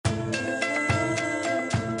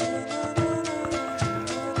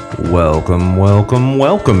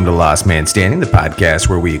Welcome to Lost Man Standing, the podcast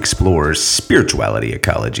where we explore spirituality,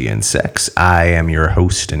 ecology, and sex. I am your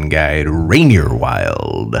host and guide, Rainier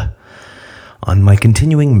Wild, on my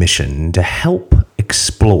continuing mission to help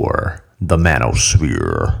explore the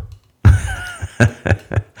manosphere.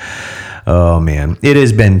 Oh man, it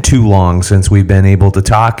has been too long since we've been able to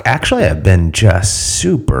talk. Actually, I've been just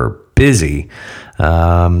super busy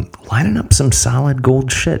lining up some solid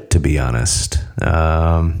gold shit, to be honest.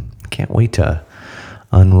 Can't wait to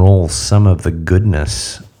unroll some of the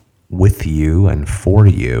goodness with you and for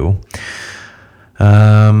you.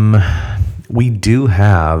 We do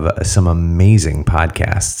have some amazing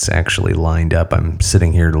podcasts actually lined up. I'm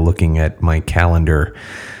sitting here looking at my calendar.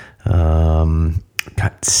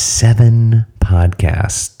 Got 7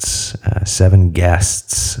 podcasts, 7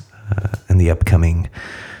 guests in the upcoming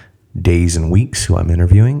days and weeks who I'm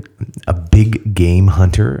interviewing. A big game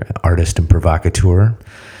hunter, artist and provocateur.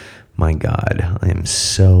 My God, I am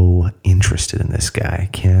so interested in this guy.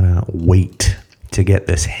 Cannot wait to get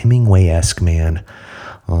this Hemingway-esque man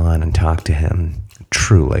on and talk to him.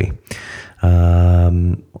 Truly.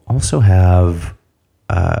 Also have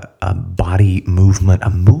a body movement, a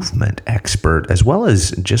movement expert, as well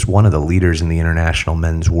as just one of the leaders in the international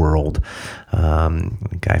men's world. A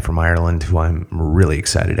guy from Ireland who I'm really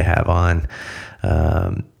excited to have on.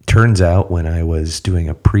 Turns out when I was doing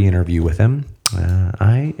a pre-interview with him,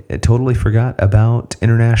 I totally forgot about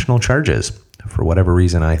international charges. For whatever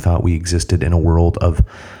reason, I thought we existed in a world of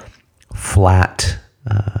flat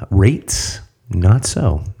rates. Not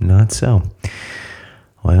so.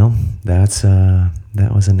 Well,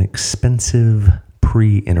 that was an expensive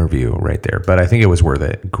pre-interview right there, but I think it was worth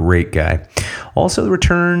it. Great guy. Also, the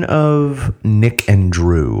return of Nick and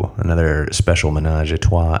Drew, another special menage a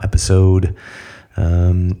trois episode.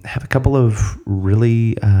 Have a couple of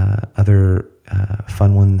really other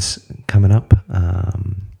fun ones coming up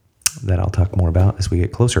that I'll talk more about as we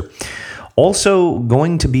get closer. Also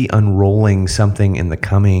going to be unrolling something in the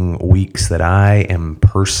coming weeks that I am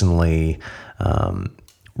personally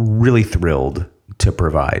really thrilled to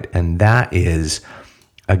provide, and that is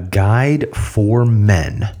a guide for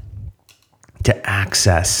men to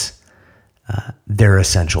access their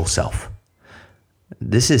essential self.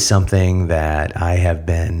 This is something that I have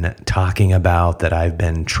been talking about, that I've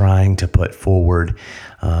been trying to put forward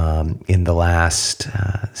in the last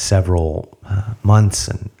several months,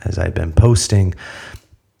 and as I've been posting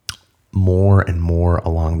more and more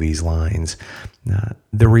along these lines.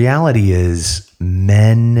 The reality is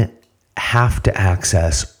men have to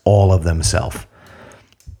access all of themselves.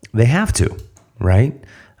 They have to, right?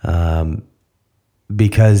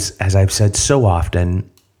 Because as I've said so often,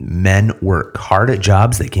 men work hard at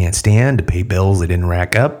jobs they can't stand, to pay bills they didn't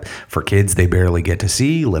rack up, for kids they barely get to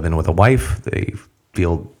see, living with a wife they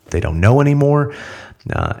feel they don't know anymore.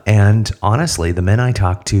 And honestly, the men I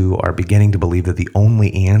talk to are beginning to believe that the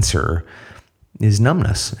only answer is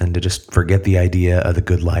numbness and to just forget the idea of the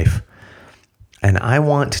good life. And I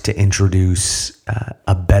want to introduce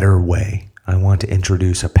a better way. I want to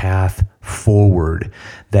introduce a path forward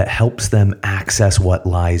that helps them access what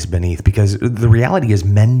lies beneath. Because the reality is,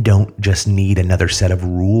 men don't just need another set of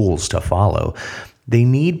rules to follow. They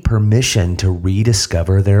need permission to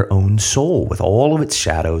rediscover their own soul with all of its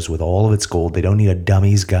shadows, with all of its gold. They don't need a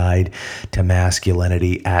dummy's guide to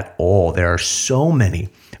masculinity at all. There are so many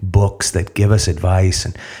books that give us advice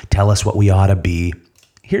and tell us what we ought to be.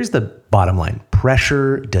 Here's the bottom line.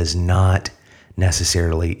 Pressure does not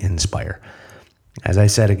necessarily inspire. As I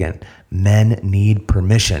said again, men need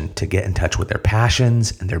permission to get in touch with their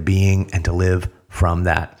passions and their being and to live from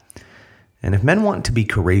that. And if men want to be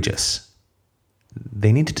courageous,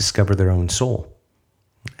 they need to discover their own soul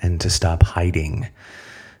and to stop hiding.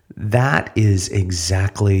 That is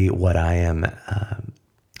exactly what I am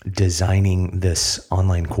designing this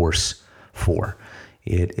online course for.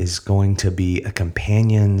 It is going to be a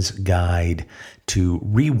companion's guide to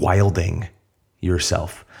rewilding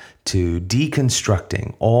yourself, to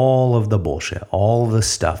deconstructing all of the bullshit, all of the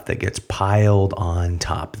stuff that gets piled on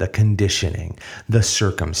top, the conditioning, the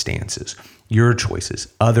circumstances, your choices,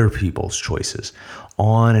 other people's choices,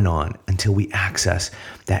 on and on until we access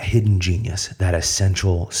that hidden genius, that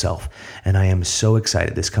essential self. And I am so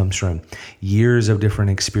excited. This comes from years of different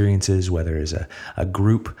experiences, whether it's a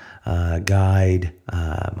group guide,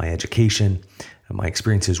 my education, my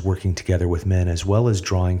experiences working together with men, as well as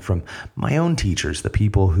drawing from my own teachers, the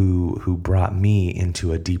people who brought me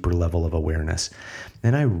into a deeper level of awareness.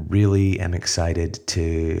 And I really am excited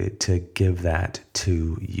to give that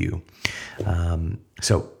to you.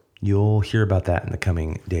 So you'll hear about that in the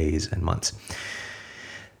coming days and months.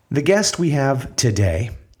 The guest we have today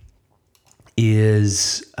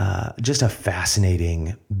is just a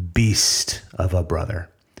fascinating beast of a brother.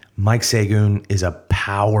 Mike Sagoon is a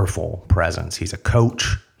powerful presence. He's a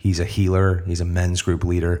coach. He's a healer. He's a men's group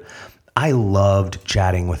leader. I loved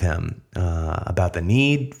chatting with him about the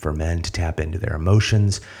need for men to tap into their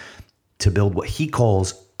emotions, to build what he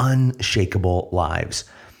calls unshakable lives,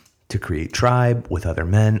 to create tribe with other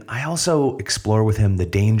men. I also explore with him the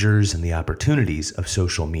dangers and the opportunities of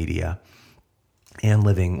social media and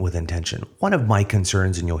living with intention. One of my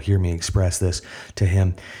concerns, and you'll hear me express this to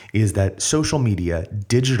him, is that social media,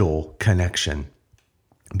 digital connection,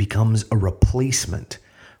 becomes a replacement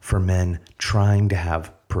for men trying to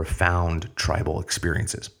have profound tribal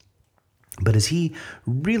experiences. But as he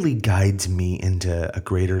really guides me into a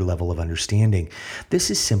greater level of understanding, this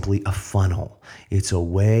is simply a funnel. It's a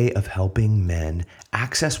way of helping men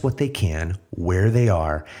access what they can, where they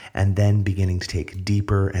are, and then beginning to take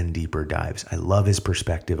deeper and deeper dives. I love his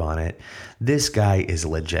perspective on it. This guy is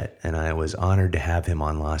legit, and I was honored to have him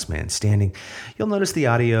on Last Man Standing. You'll notice the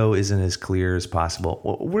audio isn't as clear as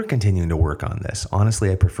possible. We're continuing to work on this. Honestly,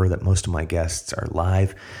 I prefer that most of my guests are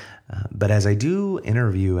live. But as I do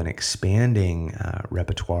interview an expanding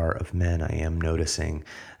repertoire of men, I am noticing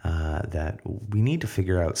that we need to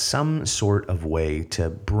figure out some sort of way to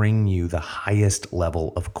bring you the highest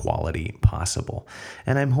level of quality possible.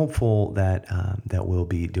 And I'm hopeful that that we'll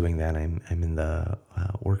be doing that. I'm in the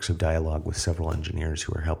works of dialogue with several engineers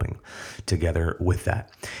who are helping together with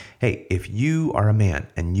that. Hey, if you are a man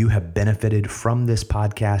and you have benefited from this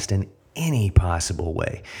podcast in any possible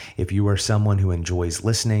way, if you are someone who enjoys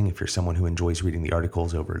listening, if you're someone who enjoys reading the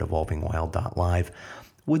articles over at evolvingwild.live,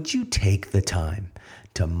 would you take the time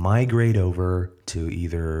to migrate over to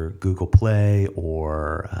either Google Play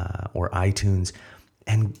or iTunes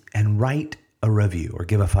and write a review or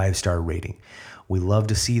give a 5-star rating? We love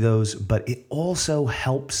to see those, but it also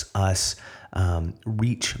helps us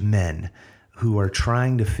reach men who are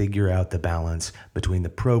trying to figure out the balance between the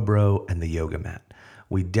pro bro and the yoga mat.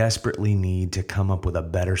 We desperately need to come up with a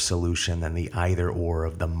better solution than the either or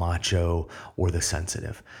of the macho or the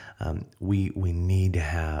sensitive. We need to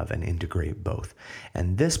have and integrate both.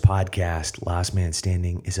 And this podcast, Last Man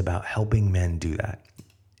Standing, is about helping men do that.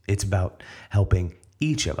 It's about helping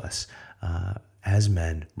each of us as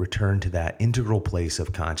men return to that integral place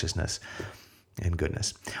of consciousness and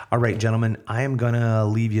goodness. All right, gentlemen, I am going to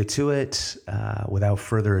leave you to it. Without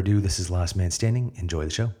further ado, this is Last Man Standing. Enjoy the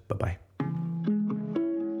show. Bye-bye.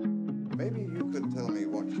 Maybe you could tell me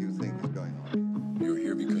what you think is going on. You're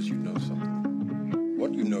here because you know something.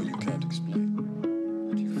 What you know you can't explain,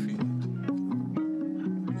 but you feel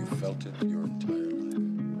it. You felt it your entire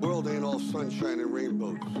life. The world ain't all sunshine and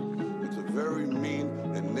rainbows. It's a very mean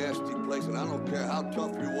and nasty place, and I don't care how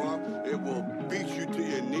tough you are, it will beat you to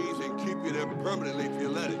your knees and keep you there permanently if you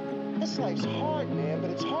let it. This life's hard, man,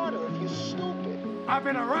 but it's harder if you're stupid. I've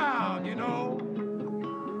been around, you know.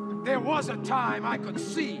 There was a time I could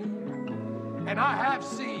see, and I have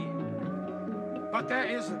seen, but there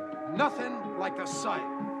is nothing like the sight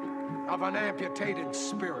of an amputated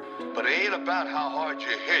spirit. But it ain't about how hard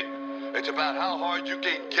you hit. It's about how hard you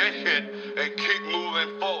can get hit and keep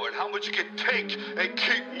moving forward. How much you can take and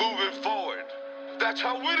keep moving forward. That's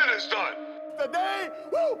how winning is done. Today,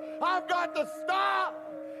 I've got the style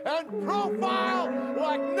and profile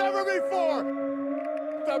like never before.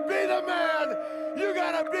 To be the man, you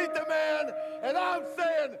gotta beat the man. And I'm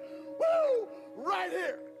saying, right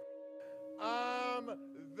here. I'm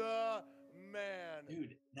the man.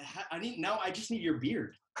 Dude, I just need your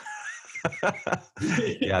beard.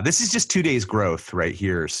 Yeah, this is just 2 days growth right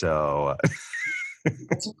here. So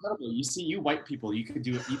It's incredible. You see, you white people, you could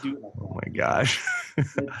do it. You do it like that. oh my gosh.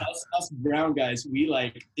 us brown guys, we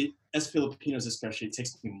like it. As Filipinos, especially, it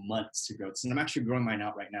takes me months to grow. And I'm actually growing mine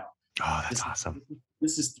out right now. Oh, that's awesome.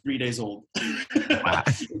 This is 3 days old. Wow.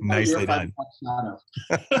 Nicely done.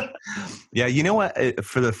 Yeah, you know what?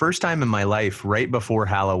 For the first time in my life, right before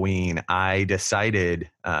Halloween, I decided,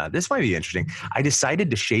 this might be interesting. I decided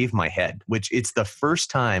to shave my head, which it's the first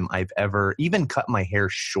time I've ever even cut my hair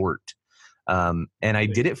short. And I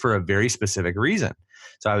did it for a very specific reason.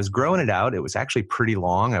 So I was growing it out. It was actually pretty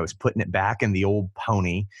long. I was putting it back in the old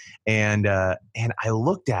pony. And I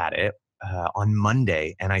looked at it on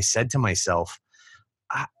Monday and I said to myself,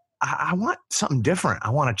 I want something different.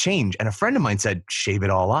 I want to change. And a friend of mine said, shave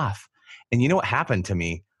it all off. And you know what happened to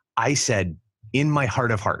me? I said, in my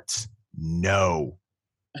heart of hearts, no.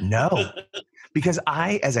 Because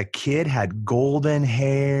I, as a kid, had golden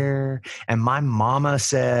hair and my mama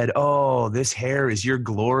said, oh, this hair is your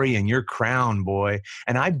glory and your crown, boy.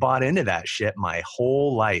 And I bought into that shit my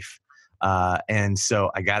whole life. And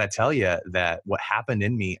so I got to tell you that what happened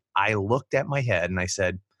in me, I looked at my head and I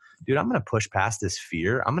said, dude, I'm going to push past this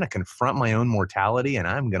fear. I'm going to confront my own mortality and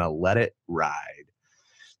I'm going to let it ride.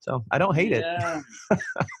 So I don't hate it. Yeah.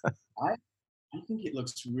 I think it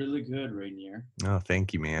looks really good, Rainier. Oh,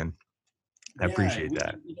 thank you, man. I appreciate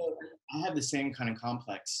that. I have the same kind of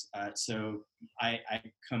complex. So I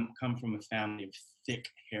come from a family of thick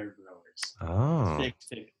hair growers. Oh.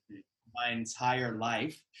 Thick. My entire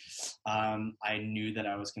life, I knew that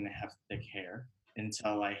I was going to have thick hair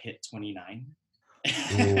until I hit 29.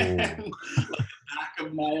 And the back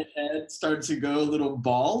of my head started to go a little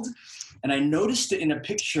bald. And I noticed it in a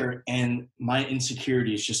picture, and my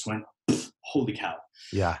insecurities just went, holy cow.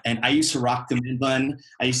 Yeah. And I used to rock the mid bun.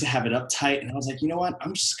 I used to have it up tight, and I was like, you know what?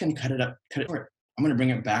 I'm just gonna cut it short. I'm gonna bring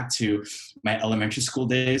it back to my elementary school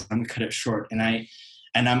days. I'm gonna cut it short, and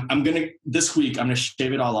I'm gonna this week. I'm gonna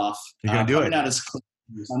shave it all off. You're gonna do it.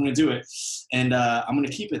 I'm gonna do it, and I'm gonna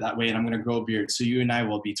keep it that way, and I'm gonna grow a beard. So you and I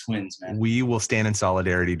will be twins, man. We will stand in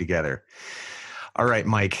solidarity together. All right,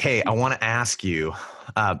 Mike. Hey, I want to ask you.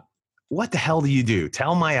 What the hell do you do?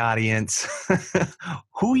 Tell my audience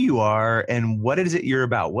who you are and what is it you're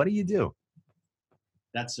about. What do you do?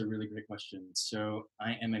 That's a really great question. So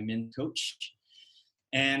I am a men coach,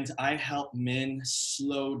 and I help men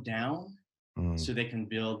slow down so they can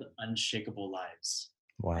build unshakable lives.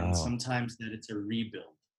 Wow. And sometimes that it's a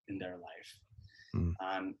rebuild in their life.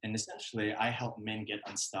 And essentially, I help men get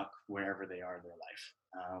unstuck wherever they are in their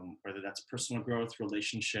life, whether that's personal growth,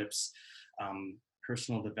 relationships,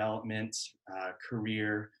 personal development,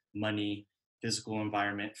 career, money, physical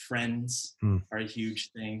environment, friends are a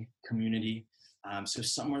huge thing, community. So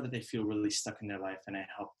somewhere that they feel really stuck in their life, and I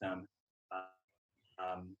help them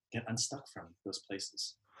get unstuck from those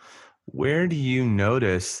places. Where do you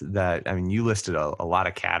notice that? I mean, you listed a lot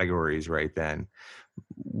of categories right then.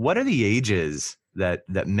 What are the ages that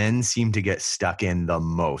men seem to get stuck in the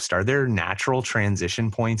most? Are there natural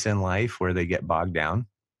transition points in life where they get bogged down?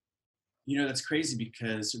 You know, that's crazy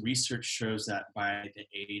because research shows that by the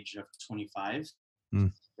age of 25,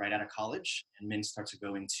 right out of college, and men start to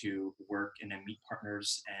go into work and then meet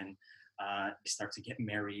partners and they start to get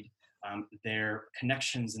married. Their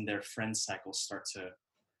connections and their friend cycles start to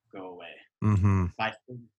go away. By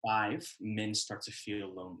 35, men start to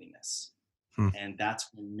feel loneliness. And that's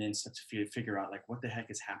when men start to figure out, like, what the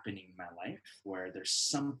heck is happening in my life where there's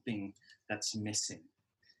something that's missing.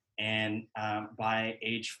 And by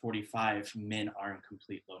age 45, men are in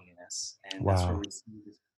complete loneliness. And that's where we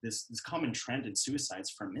see this common trend in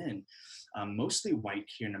suicides for men, mostly white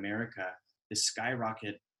here in America, this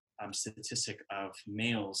skyrocket statistic of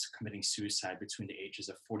males committing suicide between the ages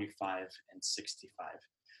of 45 and 65.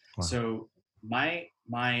 Wow. So my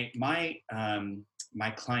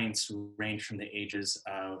clients range from the ages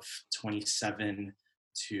of 27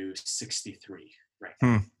 to 63 right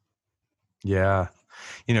now. Yeah.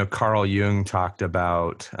 You know, Carl Jung talked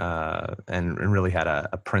about and really had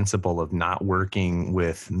a principle of not working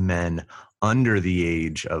with men under the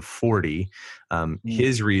age of 40.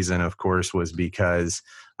 His reason, of course, was because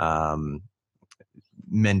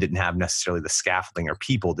men didn't have necessarily the scaffolding, or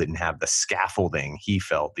people didn't have the scaffolding, he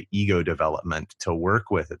felt, the ego development to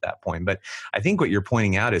work with at that point. But I think what you're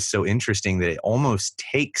pointing out is so interesting that it almost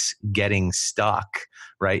takes getting stuck,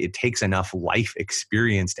 right? It takes enough life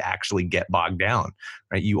experience to actually get bogged down,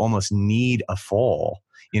 right? You almost need a fall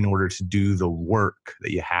in order to do the work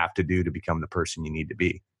that you have to do to become the person you need to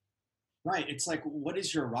be. Right. It's like, what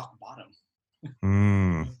is your rock bottom?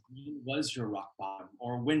 When was your rock bottom,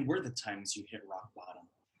 or when were the times you hit rock bottom?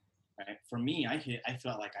 Right. For me, I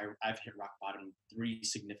felt like I've hit rock bottom 3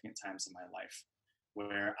 significant times in my life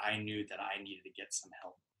where I knew that I needed to get some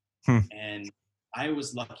help. And I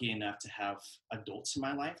was lucky enough to have adults in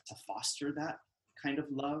my life to foster that kind of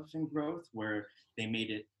love and growth, where they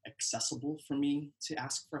made it accessible for me to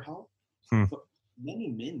ask for help. But many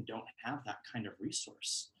men don't have that kind of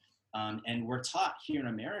resource. And we're taught here in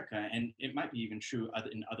America, and it might be even true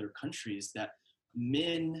in other countries, that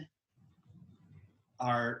men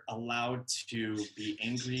are allowed to be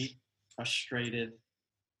angry, frustrated,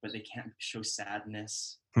 but they can't show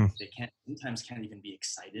sadness. They sometimes can't even be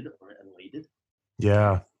excited or elated.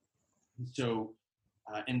 Yeah. So,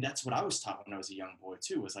 and that's what I was taught when I was a young boy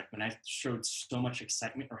too, was like, when I showed so much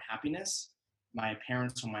excitement or happiness, my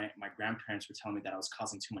parents or my grandparents would tell me that I was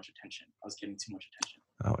causing too much attention. I was getting too much attention.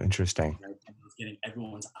 Oh, interesting. Right? And I was getting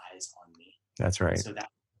everyone's eyes on me. That's right. So that's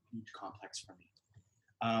a huge complex for me.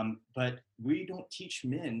 But we don't teach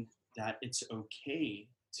men that it's okay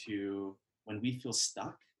to, when we feel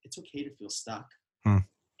stuck, it's okay to feel stuck. And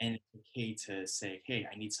it's okay to say, hey,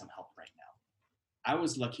 I need some help right now. I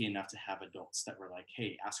was lucky enough to have adults that were like,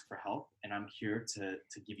 hey, ask for help, and I'm here to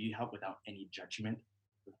give you help without any judgment,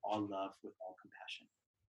 with all love, with all compassion.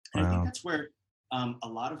 And I think Wow. that's where a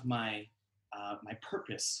lot of my my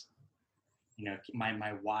purpose,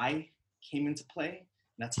 my why came into play.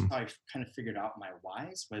 And that's Mm. how I kind of figured out my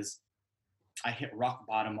whys. Was I hit rock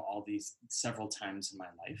bottom all these several times in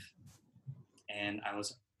my life, and I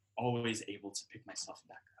was always able to pick myself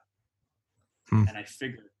back up. Hmm. And I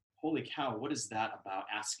figured, holy cow, what is that about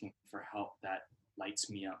asking for help that lights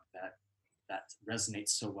me up, that resonates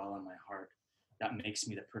so well in my heart, that makes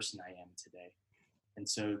me the person I am today? And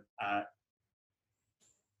so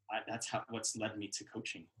that's what's led me to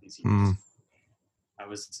coaching these years. Hmm. I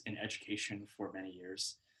was in education for many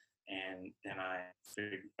years, and then I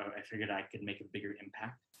figured I could make a bigger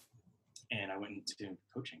impact, and I went into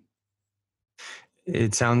coaching.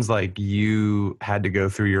 It sounds like you had to go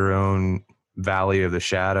through your own valley of the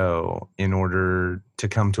shadow in order to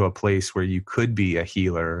come to a place where you could be a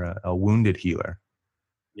healer, a wounded healer.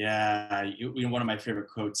 Yeah, one of my favorite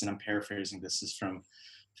quotes, and I'm paraphrasing this, is from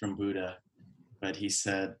Buddha, but he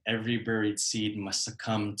said, "Every buried seed must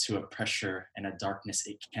succumb to a pressure and a darkness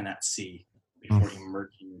it cannot see before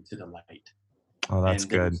emerging into the light." Oh, that's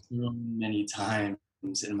And there were good. so many times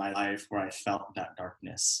in my life where I felt that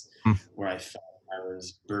darkness, Hmm. where I felt I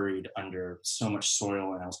was buried under so much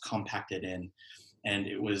soil and I was compacted in. And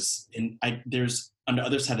it was, there's, on the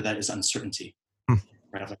other side of that is uncertainty. Hmm.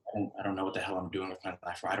 Right? I was like, I don't know what the hell I'm doing with my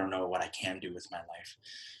life, or I don't know what I can do with my life.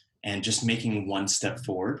 And just making one step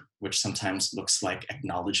forward, which sometimes looks like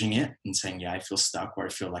acknowledging it and saying, yeah, I feel stuck, or I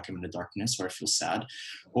feel like I'm in the darkness, or I feel sad.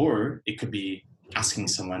 Or it could be asking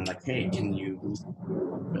someone like, hey, can you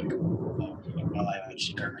real quick while I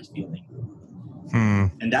share my feeling? Hmm.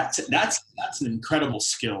 And that's an incredible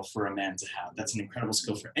skill for a man to have. That's an incredible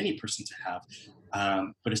skill for any person to have,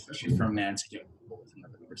 but especially for a man to get with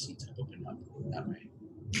another person, to open up that way.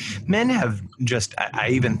 Men have just, I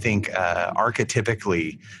even think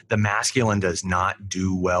archetypically, the masculine does not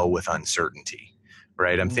do well with uncertainty.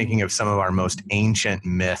 Right. I'm thinking of some of our most ancient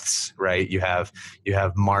myths, right? You have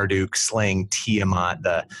Marduk slaying Tiamat,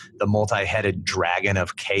 the multi-headed dragon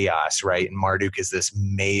of chaos, right? And Marduk is this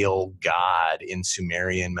male god in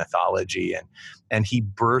Sumerian mythology, and he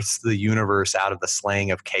births the universe out of the slaying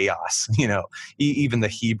of chaos. Even the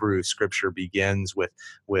Hebrew scripture begins with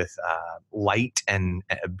light and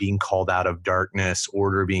being called out of darkness,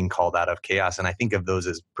 order being called out of chaos. And I think of those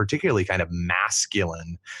as particularly kind of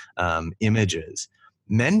masculine images.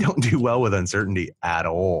 Men don't do well with uncertainty at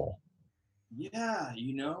all. Yeah,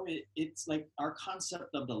 it's like our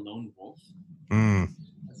concept of the lone wolf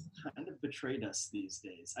has kind of betrayed us these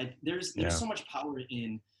days. There's so much power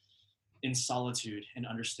in solitude and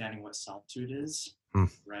understanding what solitude is,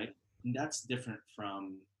 right? And that's different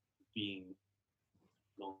from being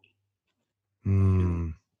lonely,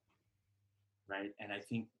 right? And I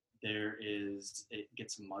think it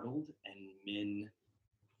gets muddled, and men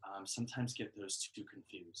sometimes get those two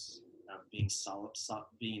confused, being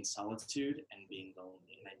in solitude and being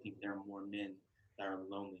lonely. And I think there are more men that are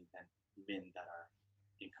lonely than men that are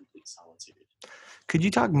in complete solitude. Could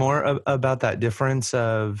you talk more about that difference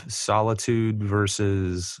of solitude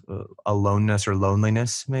versus aloneness or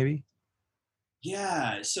loneliness, maybe?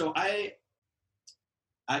 Yeah. So I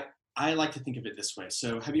like to think of it this way.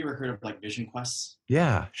 So have you ever heard of like vision quests?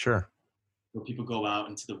 Yeah, sure. Where people go out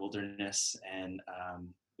into the wilderness, and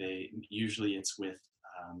it's with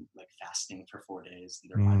like fasting for 4 days,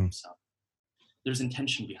 and they're by themselves. There's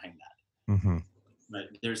intention behind that. Mm-hmm. But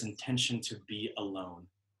there's intention to be alone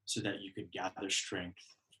so that you could gather strength.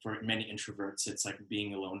 For many introverts, it's like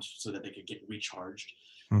being alone so that they could get recharged,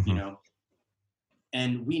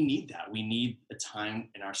 and we need that. We need a time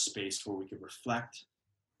in our space where we could reflect,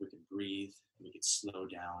 we could breathe, we could slow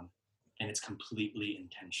down, and it's completely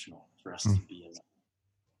intentional for us to be alone.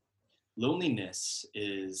 Loneliness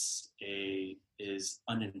is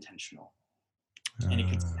unintentional, and it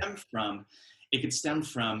could stem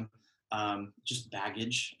from just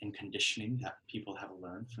baggage and conditioning that people have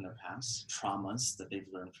learned from their past, traumas that they've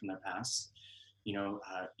learned from their past.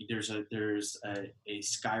 There's a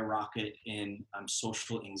skyrocket in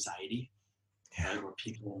social anxiety, right, where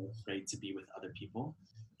people are afraid to be with other people,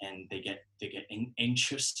 and they get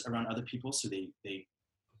anxious around other people, so they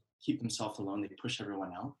keep themselves alone. They push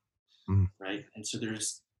everyone out, right? And so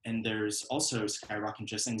there's also skyrocketing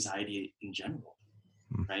just anxiety in general,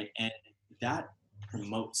 right? And that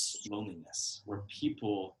promotes loneliness, where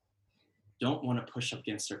people don't want to push up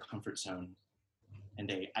against their comfort zone, and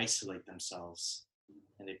they isolate themselves,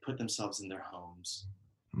 and they put themselves in their homes,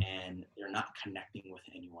 and they're not connecting with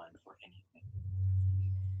anyone or anything.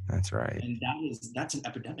 That's right. And that's an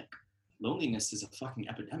epidemic. Loneliness is a fucking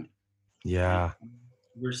epidemic. Yeah. Right?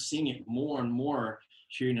 We're seeing it more and more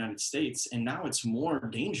here in the United States, and now it's more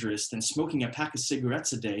dangerous than smoking a pack of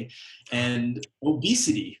cigarettes a day and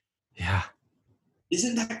obesity. Yeah.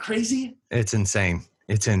 Isn't that crazy? It's insane.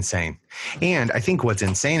 It's insane. And I think what's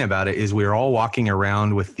insane about it is we're all walking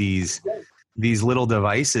around with these little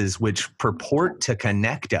devices which purport to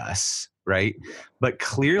connect us, right? But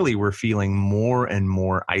clearly we're feeling more and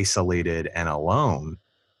more isolated and alone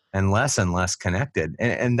and less connected.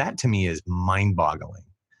 And that to me is mind-boggling.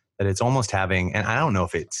 That it's almost having, and I don't know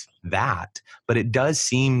if it's that, but it does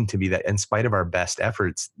seem to be that in spite of our best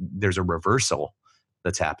efforts, there's a reversal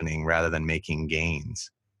that's happening rather than making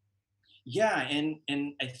gains. Yeah, and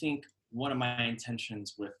I think one of my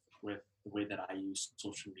intentions with the way that I use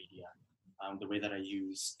social media, the way that I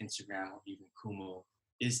use Instagram or even Kumu,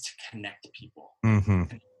 is to connect people, Mm-hmm.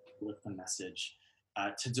 connect with the message,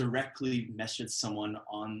 to directly message someone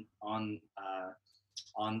on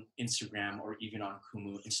Instagram or even on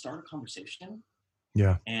Kumu and start a conversation.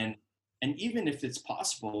 Yeah. And even if it's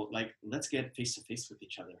possible, like, let's get face to face with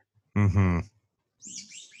each other. Mm-hmm.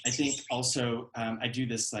 I think also I do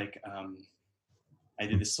this I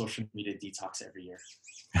do this social media detox every year.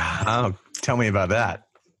 Oh, tell me about that.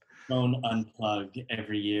 Phone unplug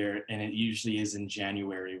every year, and it usually is in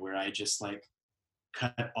January, where I just like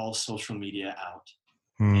cut all social media out.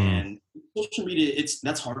 And social media,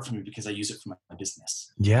 that's hard for me because I use it for my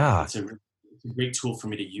business. Yeah. It's a great tool for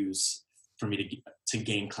me to use, for me to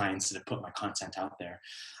gain clients and to put my content out there.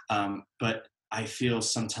 But I feel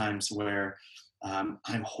sometimes where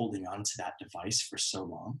I'm holding on to that device for so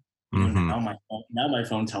long. You know, now my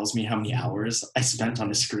phone tells me how many hours I spent on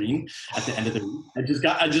the screen at the end of the week.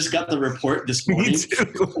 I just got the report this morning.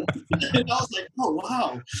 And I was like, oh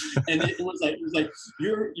wow. And it was like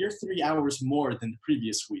you're 3 hours more than the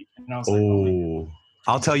previous week. And I was like, oh my God.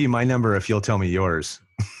 I'll tell you my number if you'll tell me yours.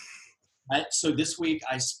 So this week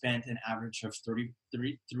I spent an average of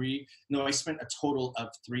I spent a total of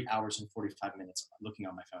 3 hours and 45 minutes looking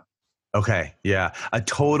on my phone. Okay. Yeah. A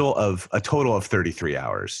total of 33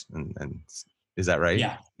 hours. And is that right?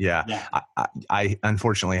 Yeah. Yeah. I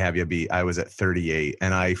unfortunately have you beat. I was at 38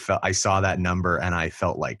 and I saw that number and I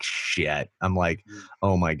felt like shit. I'm like,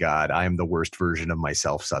 oh my God, I am the worst version of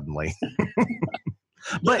myself suddenly.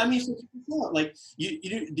 But yeah, I mean, like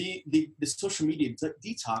the social media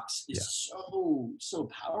detox is so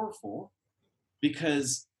powerful,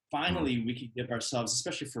 because finally we can give ourselves,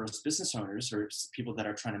 especially for us business owners or people that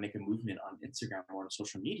are trying to make a movement on Instagram or on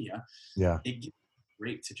social media, it gives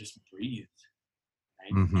great to just breathe,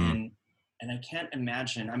 right? Mm-hmm. And I can't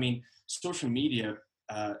imagine, I mean, social media,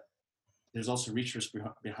 there's also research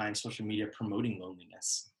behind social media promoting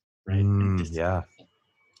loneliness, right?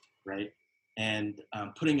 Right? And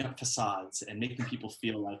putting up facades and making people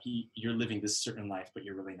feel like you're living this certain life, but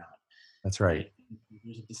you're really not. That's right.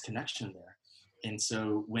 There's a disconnection there. And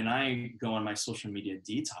so when I go on my social media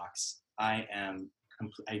detox, I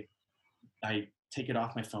take it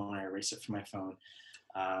off my phone. I erase it from my phone.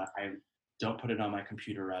 I don't put it on my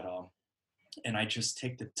computer at all. And I just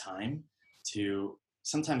take the time to,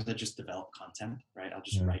 sometimes I just develop content, right? I'll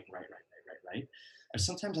just write. And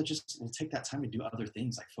sometimes I just will take that time to do other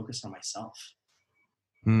things, like focus on myself.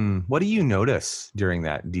 What do you notice during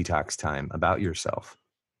that detox time about yourself?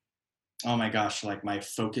 Oh my gosh, like my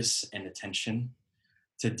focus and attention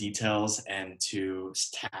to details and to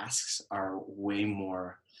tasks are way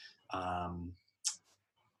more, I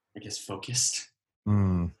guess, focused.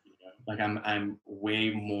 Like I'm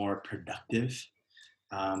way more productive.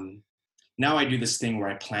 Now I do this thing where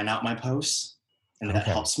I plan out my posts, and that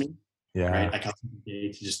helps me. Yeah. Right. I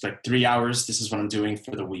calculate just like 3 hours. This is what I'm doing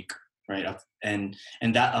for the week. Right. And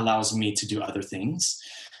that allows me to do other things.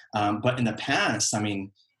 But in the past, I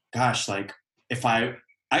mean, gosh, like if I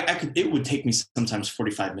could, it would take me sometimes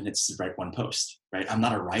 45 minutes to write one post. Right. I'm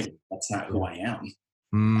not a writer. That's not who I am.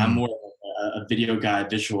 I'm more a video guy,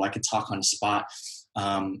 visual. I could talk on the spot.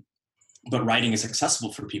 But writing is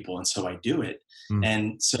accessible for people. And so I do it.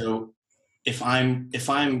 And so if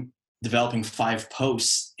I'm developing 5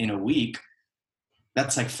 posts in a week,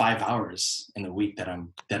 that's like 5 hours in the week that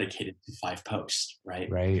I'm dedicated to 5 posts, right?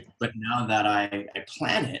 Right. But now that I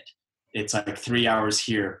plan it, it's like 3 hours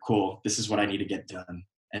here, cool, this is what I need to get done,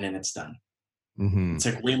 and then it's done. It's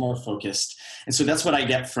like way more focused. And so that's what I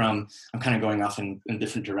get from, I'm kind of going off in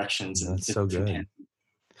different directions. That's so good.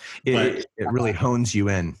 It really hones you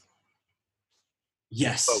in.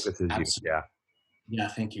 Yes. Focuses absolutely. you. Yeah. Yeah,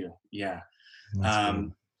 thank you. Yeah.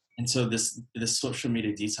 That's and so this social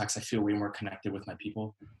media detox, I feel way more connected with my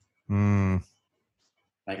people.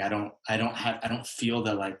 Like I don't feel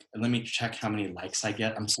that like, let me check how many likes I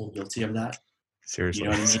get. I'm so guilty of that. You Seriously.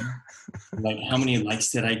 know what I mean? Like how many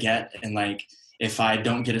likes did I get? And like, if I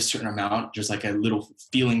don't get a certain amount, just like a little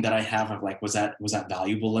feeling that I have of like, was that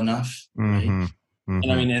valuable enough? Right. Mm-hmm.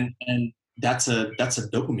 And I Mm-hmm. mean, and that's a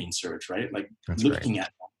dopamine surge, right? Like That's right. looking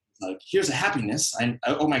at like, here's a happiness.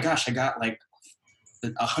 Oh my gosh, I got like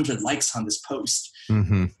 100 likes on this post.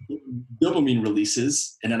 Mm-hmm. Dopamine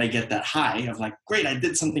releases, and then I get that high of like, great, I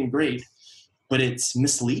did something great, but it's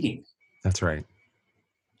misleading. That's right.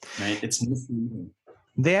 Right? It's misleading.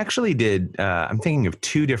 They actually did. I'm thinking of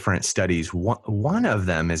two different studies. One of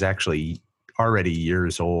them is actually already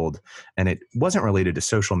years old, and it wasn't related to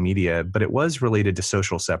social media, but it was related to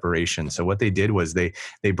social separation. So what they did was they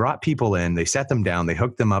brought people in, they set them down, they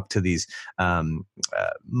hooked them up to these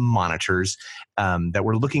monitors that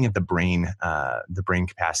were looking at the brain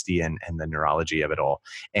capacity and the neurology of it all.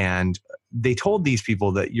 And they told these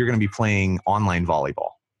people that you're going to be playing online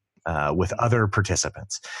volleyball with other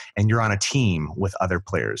participants, and you're on a team with other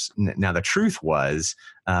players. Now, the truth was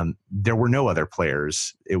there were no other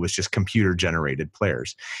players. It was just computer generated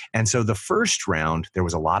players. And so the first round, there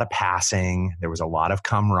was a lot of passing. There was a lot of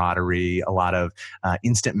camaraderie, a lot of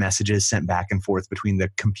instant messages sent back and forth between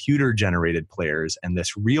the computer generated players and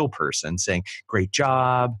this real person saying, great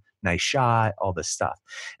job, nice shot, all this stuff.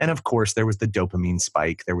 And of course, there was the dopamine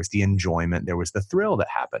spike. There was the enjoyment. There was the thrill that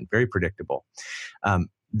happened. Very predictable.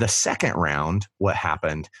 The second round, what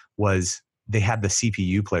happened was they had the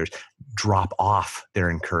CPU players drop off their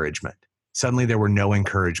encouragement. Suddenly there were no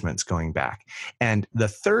encouragements going back. And the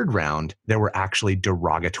third round, there were actually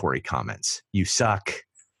derogatory comments. You suck.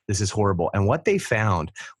 This is horrible. And what they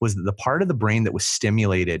found was that the part of the brain that was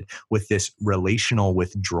stimulated with this relational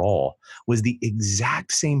withdrawal was the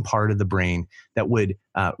exact same part of the brain that would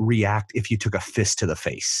react if you took a fist to the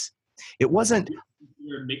face. It wasn't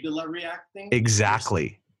your amygdala reacting.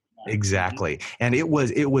 Exactly. And it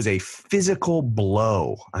was a physical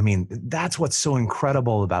blow. I mean, that's what's so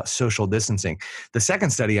incredible about social distancing. The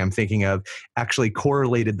second study I'm thinking of actually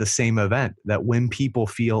correlated the same event, that when people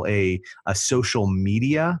feel a social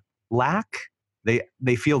media lack,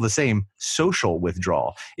 they feel the same social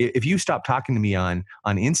withdrawal. If you stop talking to me on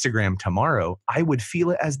Instagram tomorrow, I would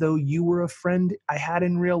feel it as though you were a friend I had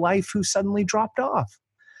in real life who suddenly dropped off.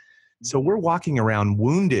 So we're walking around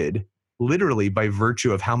wounded, literally by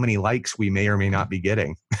virtue of how many likes we may or may not be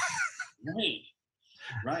getting.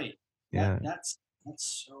 Right. Yeah. That's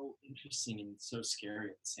so interesting and so scary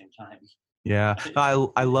at the same time. Yeah.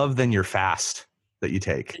 I love then your fast that you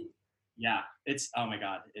take. Yeah. It's, oh my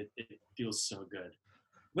God, it feels so good.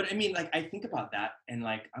 But I mean, like, I think about that and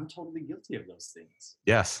like, I'm totally guilty of those things.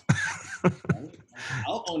 Yes. Right?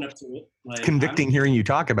 I'll own up to it. Like, it's convicting hearing you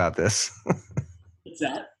talk about this. What's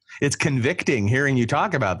that? It's convicting hearing you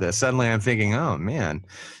talk about this. Suddenly I'm thinking, oh man,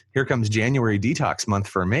 here comes January detox month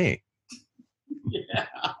for me.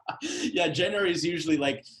 Yeah. January is usually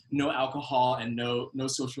like no alcohol and no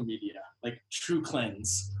social media, like true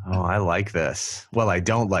cleanse. Oh, I like this. Well, I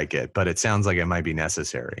don't like it, but it sounds like it might be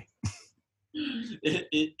necessary.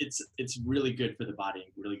 It's really good for the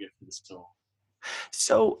body, really good for the soul.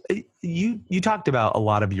 So you talked about a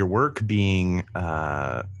lot of your work being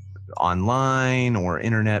online or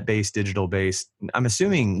internet-based, digital-based. I'm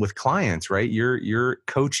assuming with clients, right? You're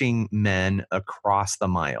coaching men across the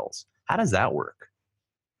miles. How does that work?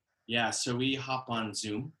 Yeah, so we hop on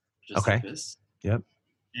Zoom, just like this. Yep.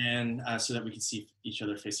 And so that we can see each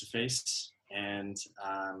other face to face, and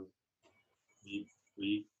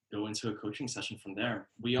we go into a coaching session from there.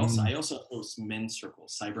 I also host men's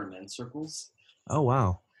circles, cyber men's circles. Oh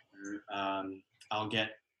wow. I'll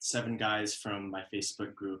get 7 guys from my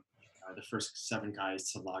Facebook group. The first 7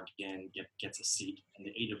 guys to log in gets a seat, and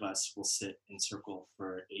the 8 of us will sit in circle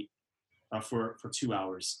for 2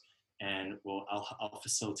 hours, and I'll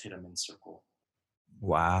facilitate a men's circle.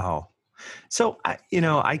 Wow. So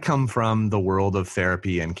I come from the world of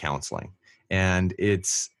therapy and counseling, and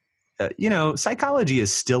it's psychology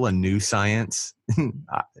is still a new science.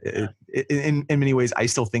 In many ways, I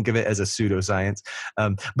still think of it as a pseudoscience,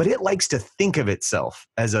 but it likes to think of itself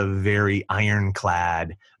as a very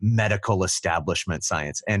ironclad medical establishment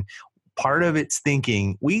science. And part of its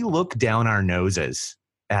thinking, we look down our noses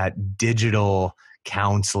at digital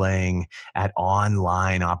counseling, at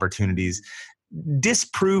online opportunities.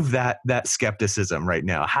 Disprove that skepticism right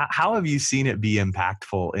now. How have you seen it be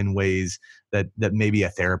impactful in ways that maybe a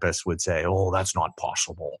therapist would say, oh, that's not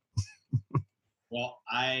possible? Well,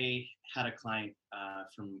 I had a client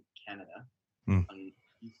from Canada, on the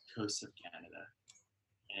east coast of Canada,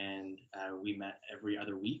 and we met every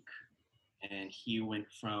other week, and he went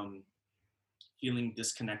from feeling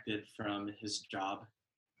disconnected from his job,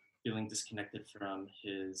 feeling disconnected from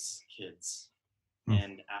his kids.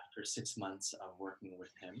 And after 6 months of working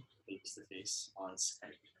with him face to face on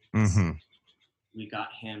Skype, we got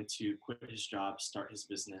him to quit his job, start his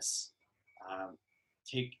business,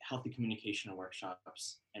 take healthy communication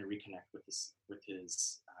workshops, and reconnect with his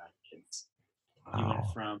kids. Wow. He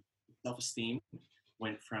went from self-esteem,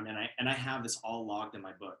 and I have this all logged in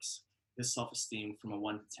my books. His self-esteem from a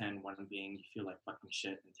 1 to 10, 1 being you feel like fucking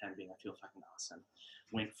shit, and 10 being I feel fucking awesome,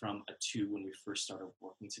 went from a 2 when we first started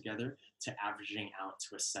working together to averaging out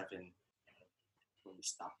to a 7 when we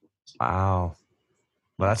stopped working together. Wow.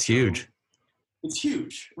 Well, that's huge. It's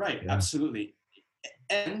huge, right? Yeah. Absolutely.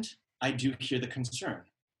 And I do hear the concern,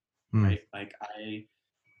 right? Like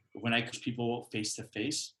when I coach people face to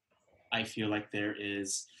face, I feel like there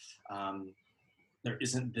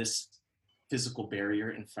isn't this physical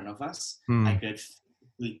barrier in front of us. I could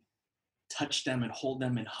physically touch them and hold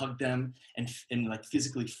them and hug them and like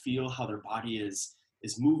physically feel how their body is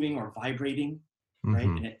moving or vibrating, right?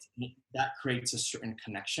 And that creates a certain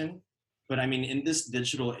connection. But I mean, in this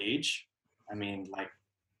digital age, I mean, like,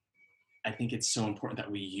 I think it's so important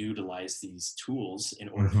that we utilize these tools in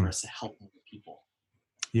order for us to help other people.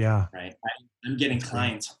 Yeah. Right. I'm getting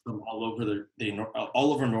clients from all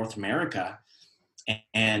over North America,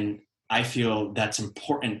 and I feel that's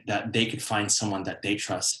important that they could find someone that they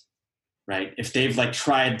trust. Right. If they've like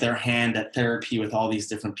tried their hand at therapy with all these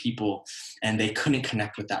different people and they couldn't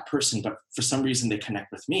connect with that person, but for some reason they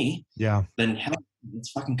connect with me. Yeah. Then hell,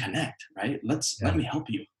 let's fucking connect. Right. Let me help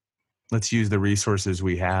you. Let's use the resources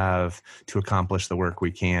we have to accomplish the work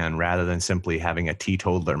we can rather than simply having a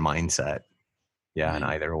teetotaler mindset. Yeah, and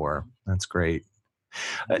either or. That's great.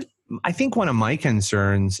 I think one of my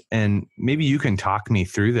concerns, and maybe you can talk me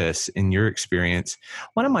through this in your experience,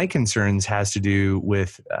 one of my concerns has to do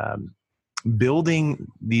with building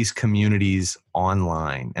these communities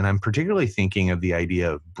online. And I'm particularly thinking of the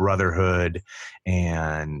idea of brotherhood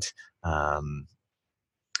and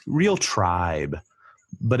real tribe,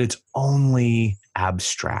 but it's only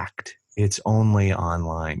abstract. It's only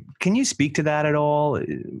online. Can you speak to that at all?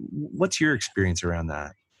 What's your experience around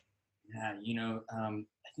that? Yeah,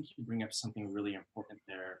 I think you bring up something really important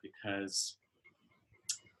there because,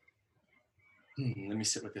 let me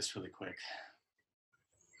sit with this really quick.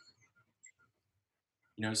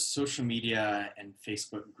 Social media and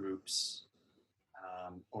Facebook groups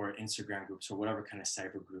or Instagram groups or whatever kind of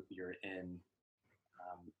cyber group you're in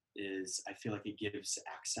I feel like it gives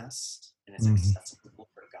access and it's accessible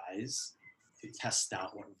for guys to test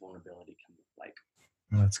out what vulnerability can look like.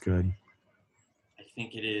 That's good. I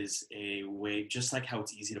think it is a way, just like how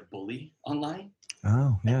it's easy to bully online.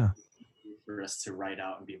 Oh, yeah. For us to write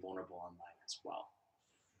out and be vulnerable online as well.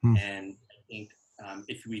 And I think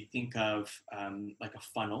if we think of like a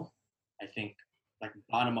funnel, I think like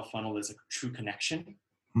bottom of funnel is a true connection,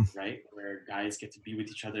 right? Where guys get to be with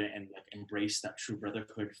each other and like embrace that true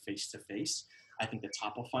brotherhood face to face. I think the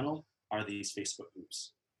top of funnel are these Facebook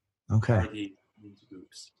groups. Okay. Are the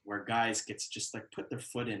groups where guys get to just like put their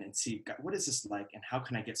foot in and see what is this like and how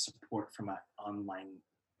can I get support from an online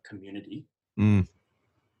community. And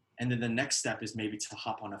then the next step is maybe to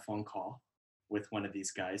hop on a phone call with one of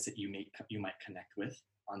these guys that you might connect with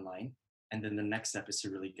online. And then the next step is to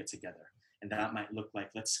really get together. And that might look like,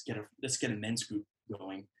 let's get a men's group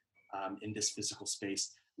going in this physical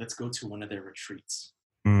space. Let's go to one of their retreats.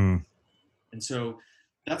 And so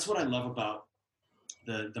that's what I love about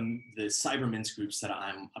the cyber men's groups that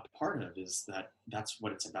I'm a part of, is that's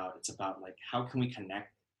what it's about. It's about like, how can we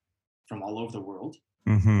connect from all over the world?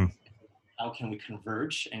 How can we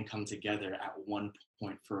converge and come together at one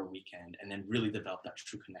point for a weekend and then really develop that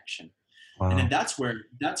true connection? Wow. And then that's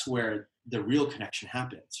where the real connection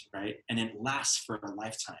happens, right? And it lasts for a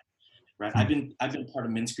lifetime, right? I've been part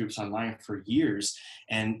of men's groups online for years,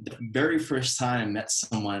 and the very first time I met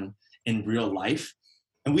someone in real life,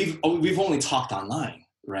 and we've only talked online,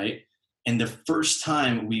 right? And the first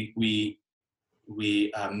time we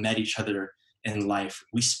met each other in life,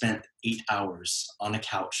 we spent 8 hours on a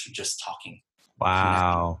couch just talking.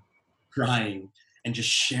 Wow. Crying and just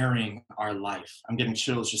sharing our life. I'm getting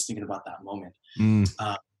chills just thinking about that moment.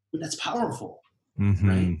 But that's powerful,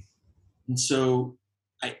 right? And so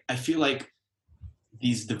I feel like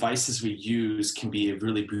these devices we use can be a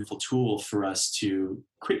really beautiful tool for us to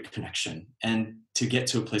create connection and to get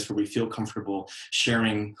to a place where we feel comfortable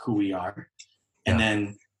sharing who we are, and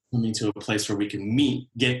then coming to a place where we can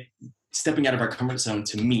stepping out of our comfort zone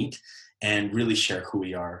to meet and really share who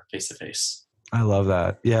we are face to face. I love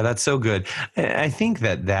that. Yeah, that's so good. I think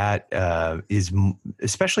that is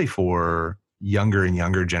especially for younger and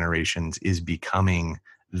younger generations is becoming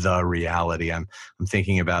the reality. I'm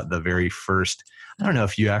thinking about the very first. I don't know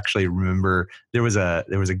if you actually remember. There was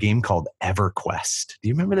a game called EverQuest. Do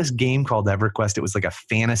you remember this game called EverQuest? It was like a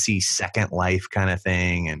fantasy Second Life kind of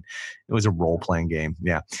thing, and it was a role playing game.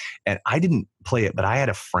 Yeah, and I didn't play it, but I had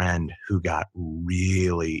a friend who got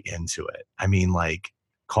really into it. I mean, like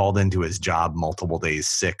called into his job multiple days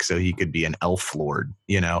sick so he could be an elf lord,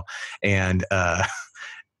 and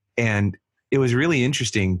and it was really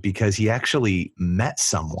interesting because he actually met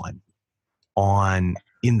someone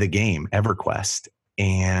in the game EverQuest,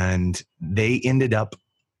 and they ended up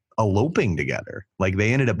eloping together. Like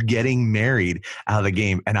they ended up getting married out of the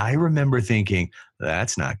game. And I remember thinking,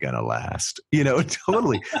 that's not going to last,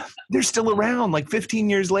 totally. They're still around like 15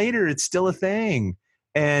 years later. It's still a thing.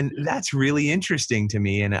 And that's really interesting to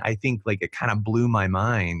me. And I think like it kind of blew my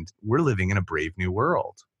mind. We're living in a brave new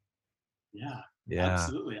world. Yeah, Yeah.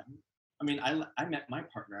 absolutely. I mean, I met my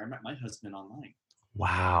partner. I met my husband online.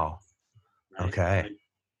 Wow. Right? Okay. Like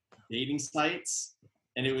dating sites,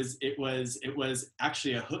 and it was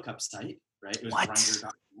actually a hookup site, right? It was What?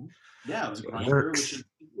 Grindr.com. Yeah, it was Grindr, which is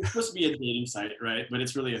supposed to be a dating site, right? But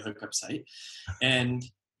it's really a hookup site. And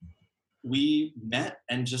we met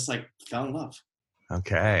and just like fell in love.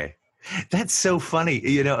 Okay. That's so funny.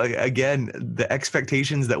 Again, the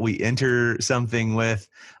expectations that we enter something with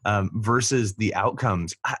versus the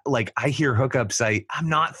outcomes. I hear hookup site, I'm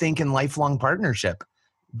not thinking lifelong partnership,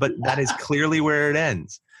 but that is clearly where it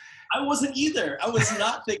ends. I wasn't either. I was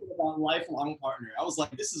not thinking about lifelong partner. I was like,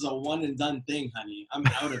 this is a one and done thing, honey. I'm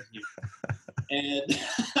out of here.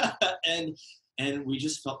 And we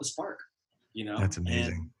just felt the spark, That's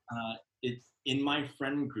amazing. And in my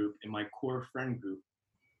friend group, in my core friend group,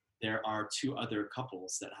 there are 2 other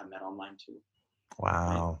couples that have met online too.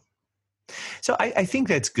 Wow. Right? So I think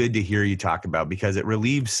that's good to hear you talk about because it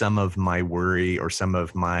relieves some of my worry or some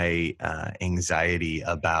of my anxiety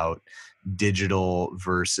about digital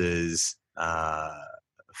versus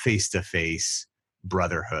face-to-face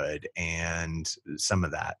brotherhood and some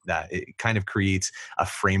of that it kind of creates a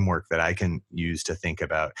framework that I can use to think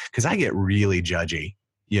about because I get really judgy,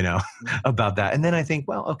 about that. And then I think,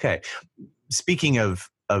 well, okay, speaking of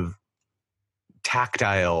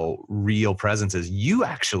tactile real presences, you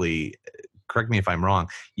actually, correct me if I'm wrong,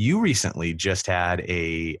 you recently just had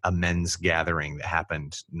a men's gathering that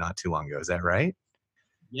happened not too long ago. Is that right?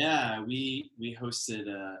 Yeah, we hosted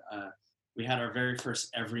we had our very first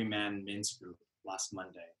Everyman men's group last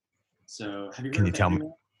Monday. So have you heard of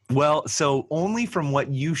Everyman? Well, so only from what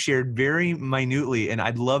you shared very minutely, and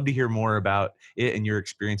I'd love to hear more about it and your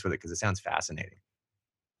experience with it because it sounds fascinating.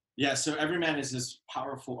 Yeah, so Everyman is this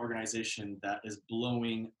powerful organization that is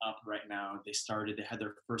blowing up right now. They had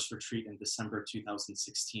their first retreat in December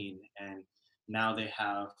 2016, and now they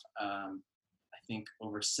have, I think,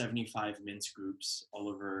 over 75 men's groups all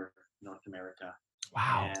over North America.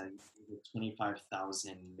 Wow. And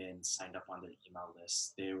 25,000 men signed up on their email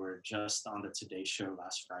list. They were just on the Today Show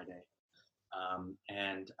last Friday.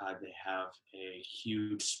 And they have a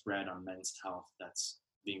huge spread on men's health that's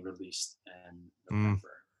being released in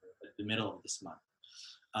November, at the middle of this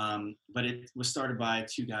month. But it was started by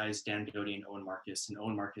 2 guys, Dan Doty and Owen Marcus. And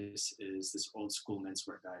Owen Marcus is this old school men's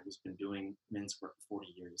work guy who's been doing men's work for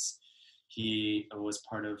 40 years. He was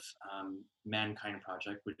part of Mankind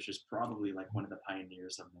Project, which is probably like one of the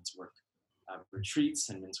pioneers of men's work retreats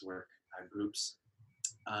and men's work groups.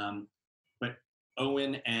 But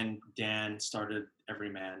Owen and Dan started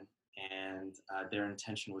Everyman, and their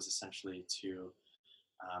intention was essentially to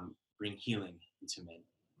bring healing into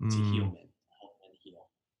men, to heal men, to help men heal.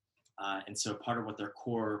 And so part of what their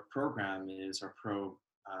core program is, or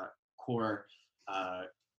core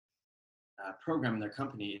program in their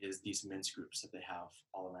company, is these men's groups that they have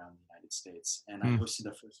all around the United States. And I hosted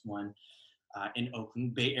the first one in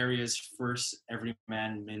Oakland, Bay Area's first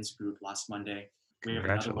Everyman men's group last Monday.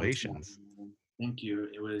 Congratulations. Thank you.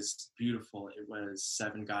 It was beautiful. It was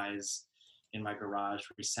 7 guys in my garage.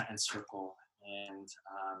 We sat in circle, and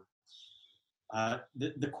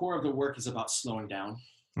the core of the work is about slowing down,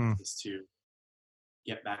 is to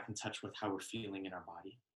get back in touch with how we're feeling in our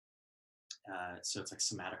body. So it's like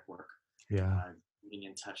somatic work. Yeah. Being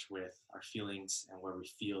in touch with our feelings and where we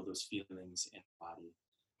feel those feelings in our body.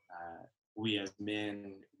 We as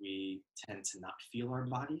men, we tend to not feel our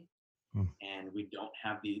body, and we don't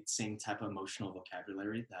have the same type of emotional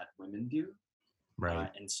vocabulary that women do. Right.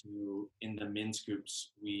 And so in the men's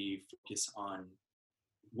groups, we focus on,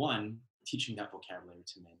 1, teaching that vocabulary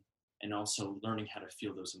to men, and also learning how to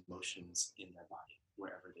feel those emotions in their body,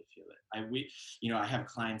 wherever they feel it. I have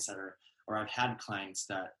clients I've had clients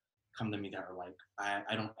that come to me that are like,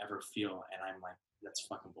 I don't ever feel, and I'm like, that's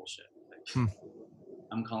fucking bullshit. Like,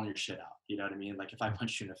 I'm calling your shit out. You know what I mean? Like if I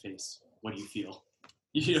punch you in the face, what do you feel?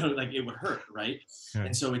 You know, like it would hurt, right? Yeah.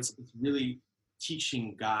 And so it's really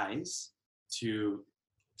teaching guys to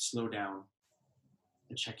slow down,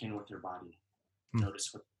 to check in with their body, notice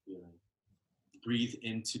what they're feeling, breathe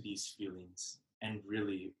into these feelings, and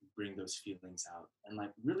really bring those feelings out, and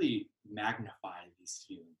like really magnify these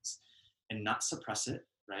feelings, and not suppress it,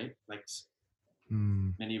 right? Like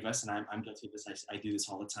many of us, and I'm guilty of this. I do this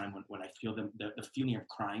all the time when I feel the feeling of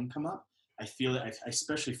crying come up. I feel it. I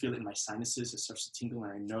especially feel it in my sinuses. It starts to tingle,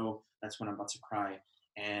 and I know that's when I'm about to cry.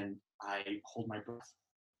 And I hold my breath,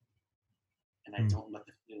 and I don't let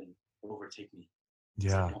the feeling overtake me.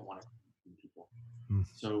 Yeah. I don't want to cry people.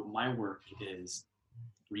 So my work is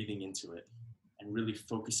breathing into it and really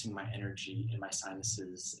focusing my energy in my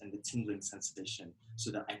sinuses and the tingling sensation so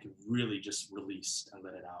that I can really just release and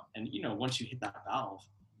let it out. And, you know, once you hit that valve,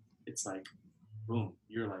 it's like, boom,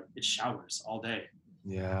 you're like, it showers all day.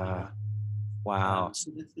 Yeah. You know? Wow.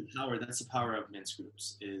 So that's the power of men's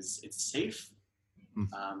groups is it's safe,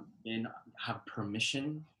 and have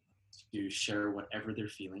permission to share whatever they're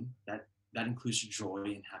feeling. That includes joy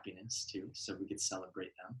and happiness too. So we could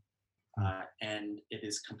celebrate them. And it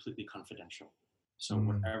is completely confidential. So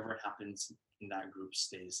whatever happens in that group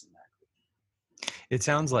stays in that group. It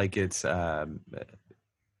sounds like it's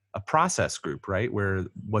a process group, right? Where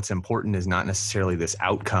what's important is not necessarily this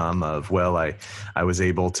outcome of, well, I was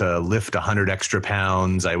able to lift 100 extra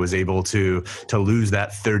pounds. I was able to lose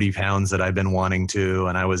that 30 pounds that I've been wanting to,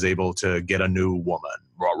 and I was able to get a new woman.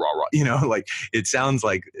 Rah, rah, rah. You know, like it sounds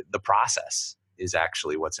like the process is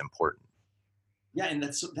actually what's important. Yeah, and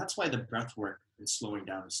that's why the breath work and slowing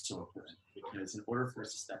down is so important, because in order for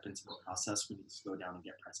us to step into the process, we need to slow down and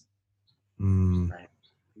get present. Right?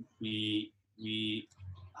 We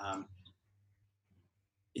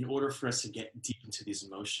in order for us to get deep into these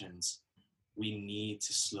emotions, we need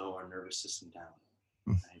to slow our nervous system down.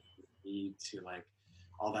 Right? We need to, like,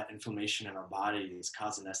 all that inflammation in our body is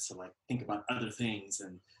causing us to like think about other things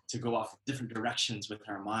and to go off different directions with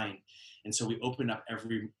our mind. And so we open up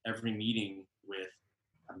every meeting with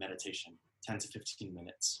a meditation, 10 to 15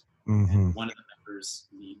 minutes. And one of the members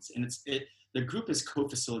leads, and the group is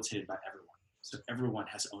co-facilitated by everyone. So everyone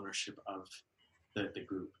has ownership of the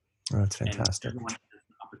group. Oh, that's fantastic. And everyone has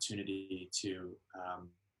an opportunity to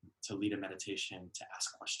lead a meditation, to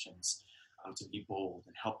ask questions, to be bold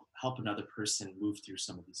and help another person move through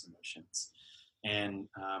some of these emotions. And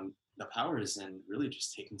the power is in really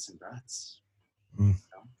just taking some breaths. You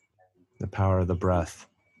know? The power of the breath.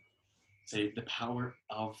 Say the power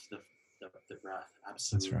of the breath.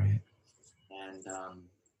 Absolutely. That's right. And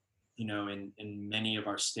you know, in many of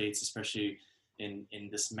our states, especially in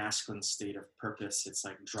this masculine state of purpose, it's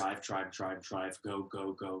like drive,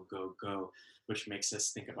 go, which makes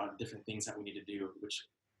us think about different things that we need to do, which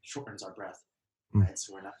shortens our breath. Right?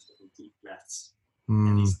 So we're not taking deep breaths.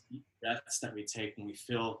 And these deep breaths that we take when we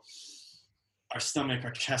feel our stomach,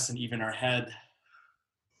 our chest, and even our head,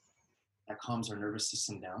 that calms our nervous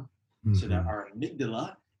system down, so that our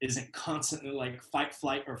amygdala isn't constantly like fight,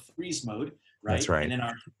 flight, or freeze mode, right? That's right. And then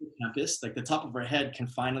our hippocampus, like the top of our head, can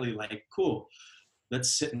finally like, cool,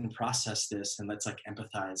 let's sit and process this, and let's like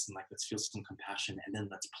empathize, and like let's feel some compassion, and then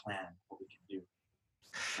let's plan what we can do.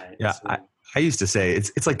 Right? Yeah, so, I used to say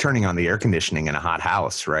it's like turning on the air conditioning in a hot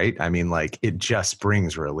house, right? I mean, like it just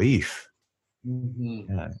brings relief.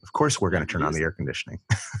 Yeah, of course, we're going to turn on the air conditioning.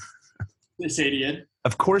 Say it again.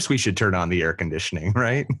 Of course, we should turn on the air conditioning,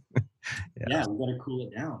 right? Yeah, we got to cool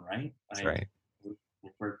it down, right? That's right.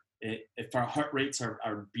 If our heart rates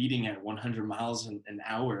are beating at 100 miles an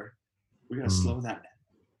hour, we got to slow that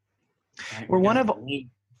down. Right? We're one of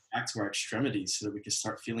back to our extremities so that we can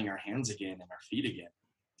start feeling our hands again and our feet again.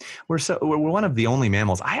 We're one of the only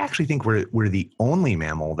mammals. I actually think we're the only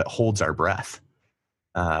mammal that holds our breath,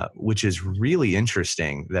 which is really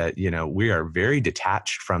interesting. That, you know, we are very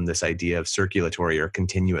detached from this idea of circulatory or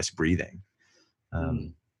continuous breathing.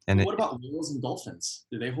 And what about whales and dolphins?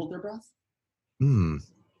 Do they hold their breath?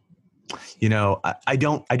 You know, I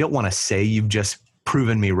don't want to say you've just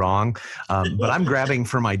proven me wrong, but I'm grabbing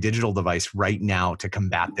for my digital device right now to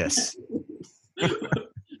combat this.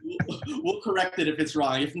 We'll correct it if it's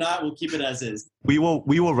wrong. If not, we'll keep it as is. We will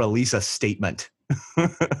release a statement,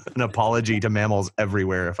 an apology to mammals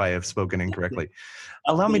everywhere if I have spoken incorrectly.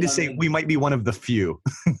 Allow me to say we might be one of the few.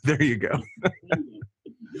 There you go.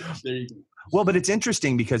 There you go. Well, but it's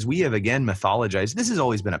interesting because we have, again, mythologized. This has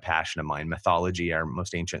always been a passion of mine, mythology, our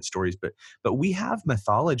most ancient stories. But we have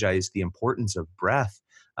mythologized the importance of breath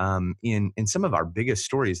in some of our biggest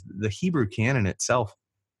stories. The Hebrew canon itself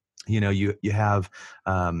You have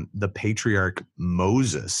the patriarch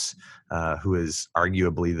Moses, who is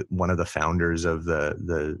arguably one of the founders of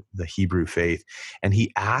the Hebrew faith, and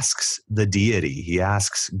he asks the deity, he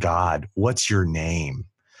asks God, "What's your name?"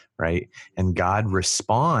 Right, and God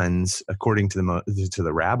responds, according to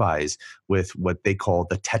the rabbis, with what they call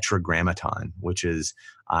the Tetragrammaton, which is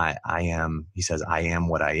I am. He says, "I am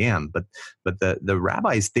what I am." But the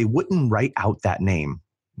rabbis, they wouldn't write out that name.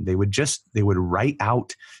 They would write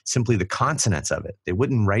out simply the consonants of it. They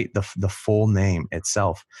wouldn't write the full name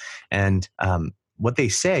itself. And what they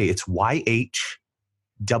say, it's YHWH.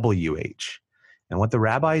 And what the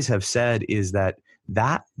rabbis have said is that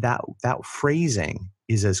phrasing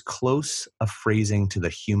is as close a phrasing to the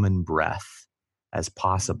human breath as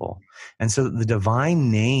possible. And so the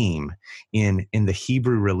divine name in the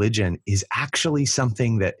Hebrew religion is actually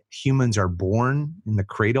something that humans are born in the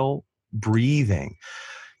cradle breathing.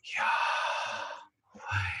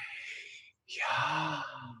 Yeah.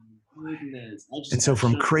 Goodness. And so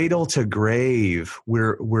from cradle to grave,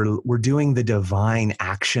 we're doing the divine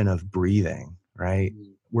action of breathing, right?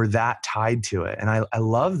 We're that tied to it. And I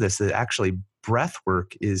love this, that actually breath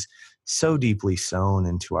work is so deeply sewn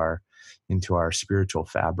into our spiritual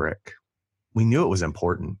fabric. We knew it was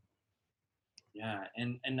important. Yeah,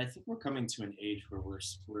 and I think we're coming to an age where we're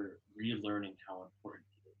relearning how important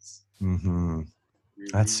it is. Mm-hmm.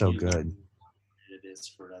 That's so good. It is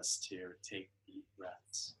for us to take deep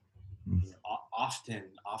breaths. Mm.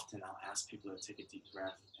 Often I'll ask people to take a deep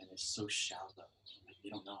breath, and it's so shallow. Like they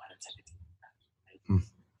don't know how to take a deep breath. Right?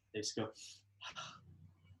 They just go.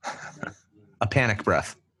 A panic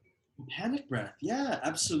breath. Panic breath, yeah,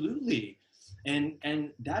 absolutely. And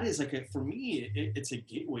that is like for me, it's a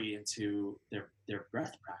gateway into their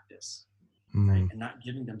breath practice, right? And not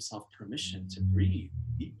giving themselves permission to breathe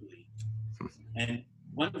deeply. And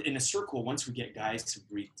in a circle, once we get guys to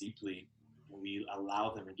breathe deeply, we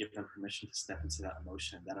allow them and give them permission to step into that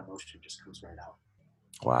emotion just comes right out.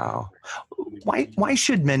 Wow. Why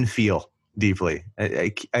should men feel deeply?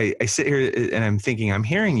 I sit here and I'm thinking, I'm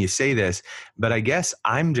hearing you say this, but I guess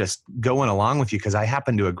I'm just going along with you because I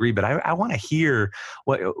happen to agree. But I want to hear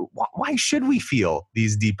why should we feel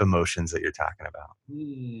these deep emotions that you're talking about?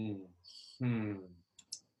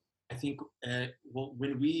 I think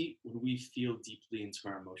when we feel deeply into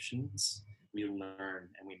our emotions, we learn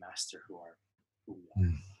and we master who we are.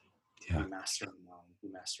 Yeah. We master our mind, we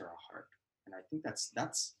master our heart, and I think that's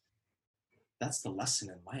the lesson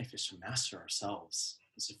in life, is to master ourselves,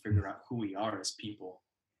 is to figure out who we are as people.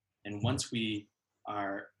 And once we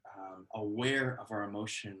are aware of our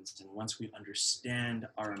emotions, and once we understand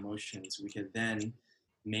our emotions, we can then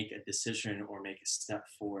make a decision or make a step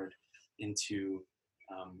forward into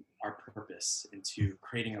our purpose, into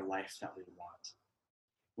creating a life that we want.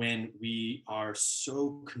 When we are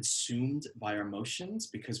so consumed by our emotions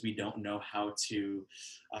because we don't know how to,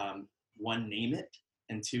 one, name it,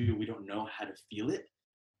 and two, we don't know how to feel it,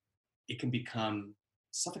 it can become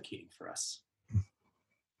suffocating for us.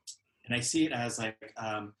 And I see it as like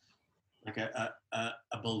a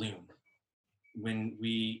balloon. When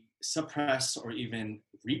we suppress or even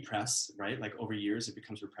repress, right? Like over years, it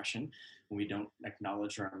becomes repression. When we don't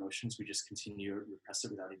acknowledge our emotions, we just continue to repress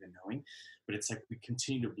it without even knowing. But it's like we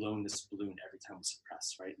continue to blow in this balloon every time we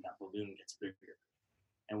suppress, right? And that balloon gets bigger.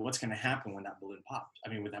 And what's going to happen when that balloon pops? I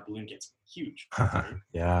mean, when that balloon gets huge, right?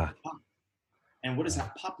 Yeah. And what does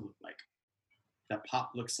that pop look like? That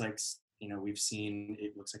pop looks like, we've seen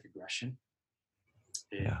it looks like aggression.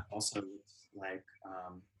 It also looks like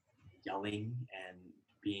yelling and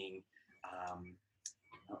being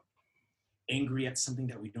angry at something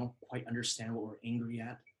that we don't quite understand what we're angry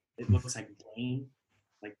at. It looks like blame,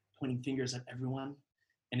 like pointing fingers at everyone.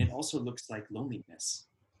 And it also looks like loneliness.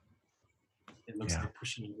 It looks like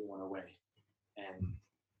pushing everyone away.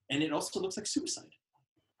 And it also looks like suicide.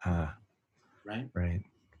 Right? Right.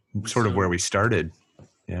 Sort of where we started.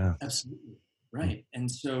 Yeah. Absolutely. Right.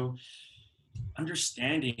 And so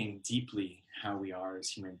understanding deeply how we are as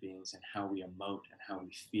human beings and how we emote and how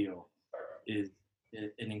we feel is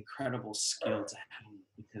an incredible skill to have,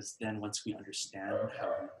 because then once we understand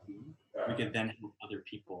how we feel, we can then help other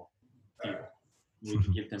people feel. We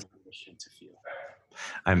can give them permission to feel.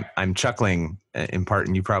 I'm chuckling in part,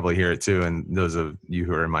 and you probably hear it too. And those of you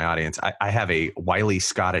who are in my audience, I have a wily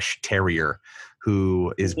Scottish Terrier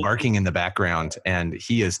who is barking in the background, and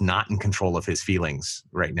he is not in control of his feelings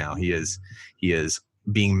right now. He is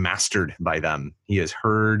being mastered by them. He has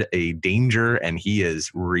heard a danger and he is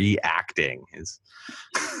reacting.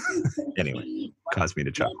 Anyway, caused me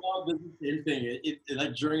to chuckle. My dog does the same thing.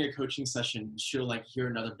 Like during a coaching session, she'll like hear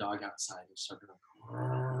another dog outside and start going.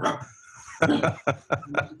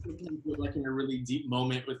 We're like in a really deep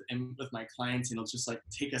moment with my clients, and it'll just like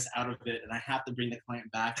take us out of it, and I have to bring the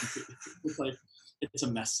client back. It's like it's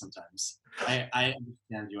a mess sometimes. I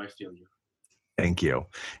understand you. I feel you. Thank you.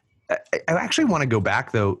 I actually want to go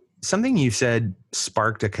back though. Something you said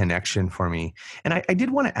sparked a connection for me, and I did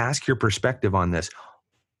want to ask your perspective on this.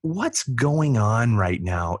 What's going on right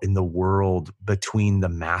now in the world between the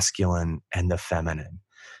masculine and the feminine?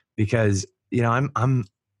 Because I'm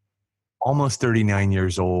almost 39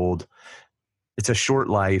 years old. It's a short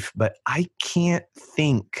life, but I can't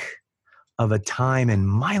think of a time in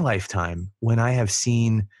my lifetime when I have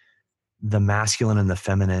seen the masculine and the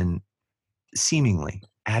feminine seemingly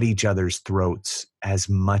at each other's throats as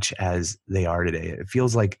much as they are today. It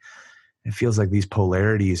feels like these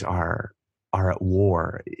polarities are at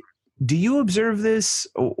war. Do you observe this,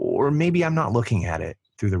 or maybe I'm not looking at it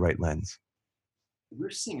through the right lens? We're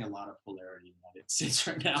seeing a lot of polarity in the United States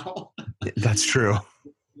right now. That's true.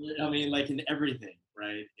 I mean, like in everything,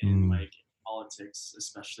 right? In like politics,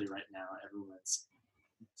 especially right now, everyone's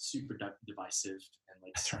super divisive and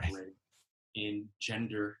like separated. Right. In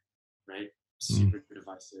gender, right? Super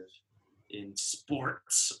divisive. In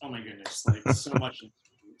sports, oh my goodness, like so much.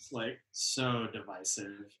 It's like so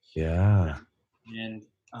divisive. Yeah. And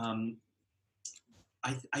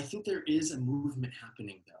I think there is a movement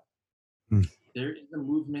happening though. There is a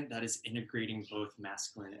movement that is integrating both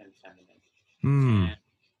masculine and feminine. And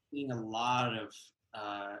seeing a lot of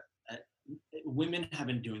women have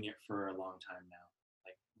been doing it for a long time now,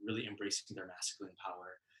 like really embracing their masculine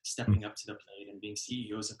power, stepping up to the plate and being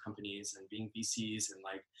CEOs of companies and being VCs and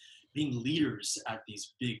like being leaders at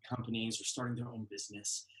these big companies or starting their own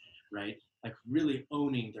business, right? Like really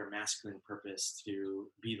owning their masculine purpose to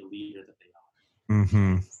be the leader that they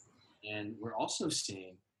are. And we're also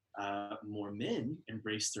seeing more men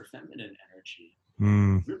embrace their feminine energy,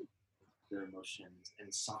 really their emotions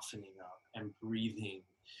and softening up and breathing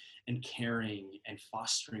and caring and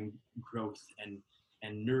fostering growth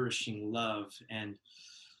and nourishing love. And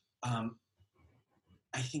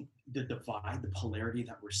I think the divide, the polarity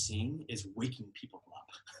that we're seeing is waking people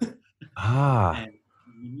up. And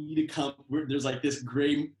we need to come, there's like this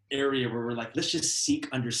gray area where we're like, let's just seek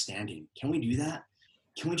understanding. Can we do that?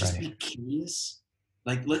 Can we just be curious?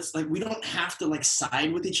 Like, we don't have to like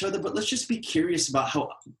side with each other, but let's just be curious about how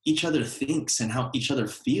each other thinks and how each other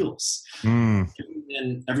feels. And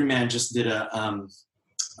Everyman just did a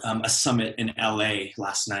summit in LA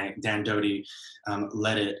last night. Dan Doty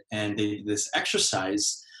led it, and they did this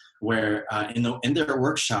exercise where in their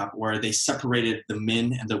workshop where they separated the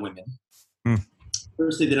men and the women.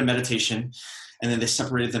 First they did a meditation, and then they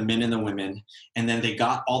separated the men and the women, and then they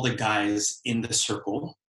got all the guys in the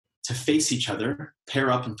circle to face each other,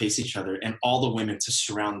 pair up and face each other, and all the women to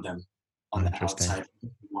surround them on the outside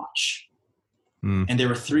and watch. And there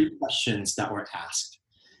were 3 questions that were asked.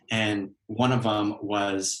 And one of them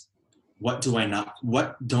was, what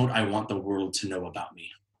don't I want the world to know about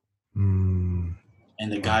me?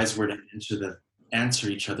 And the guys were to answer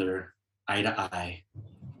each other eye to eye,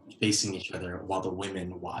 facing each other while the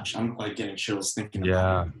women watch. I'm like getting chills thinking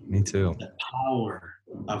about me too. The power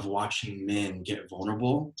of watching men get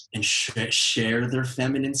vulnerable and share their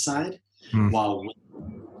feminine side while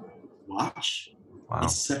women watch.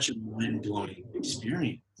 It's such a mind-blowing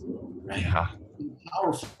experience, right? It's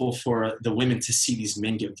powerful for the women to see these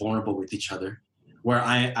men get vulnerable with each other, where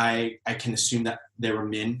I can assume that there were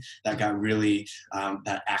men that got really,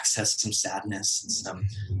 that accessed some sadness, and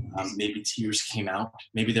some maybe tears came out.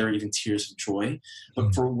 Maybe there were even tears of joy.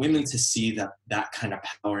 But for women to see that kind of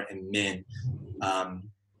power in men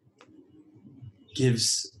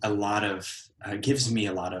gives me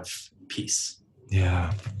a lot of peace.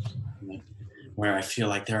 Yeah. Where I feel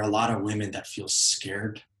like there are a lot of women that feel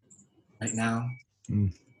scared right now,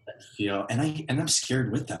 that feel, and I'm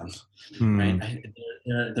scared with them, right?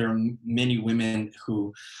 There are many women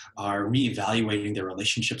who are reevaluating their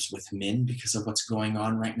relationships with men because of what's going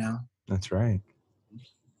on right now. That's right.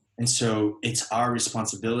 And so it's our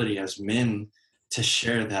responsibility as men to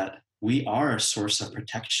share that we are a source of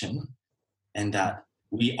protection, and that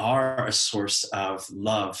we are a source of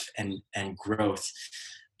love and growth.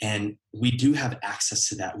 And we do have access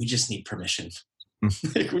to that. We just need permission.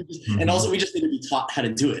 And also we just need to be taught how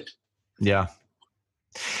to do it. Yeah,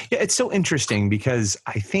 it's so interesting because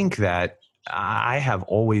I think that I have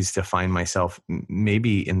always defined myself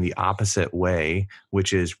maybe in the opposite way,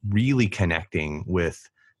 which is really connecting with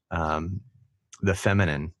the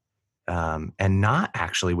feminine and not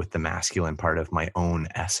actually with the masculine part of my own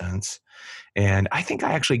essence. And I think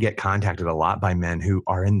I actually get contacted a lot by men who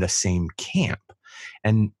are in the same camp.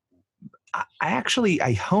 And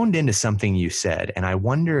I honed into something you said, and I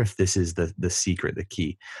wonder if this is the secret, the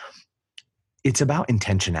key. It's about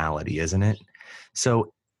intentionality, isn't it?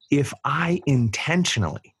 So if I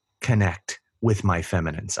intentionally connect with my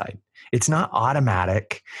feminine side, it's not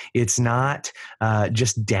automatic. It's not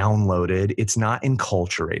just downloaded. It's not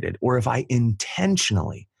enculturated. Or if I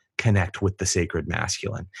intentionally connect with the sacred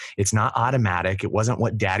masculine, it's not automatic. It wasn't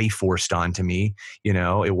what daddy forced onto me.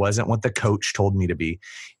 It wasn't what the coach told me to be.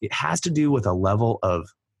 It has to do with a level of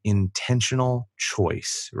intentional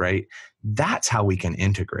choice, right? That's how we can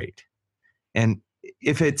integrate. And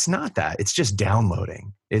if it's not that, it's just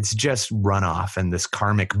downloading. It's just runoff and this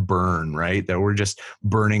karmic burn, right? That we're just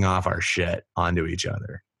burning off our shit onto each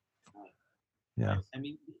other. Yeah. I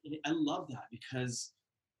mean, I love that because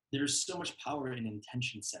there's so much power in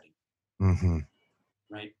intention setting,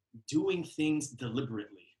 right? Doing things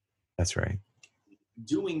deliberately. That's right.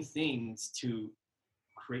 Doing things to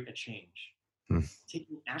create a change.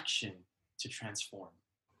 Taking action to transform.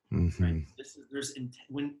 Right?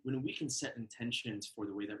 When we can set intentions for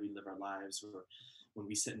the way that we live our lives, or when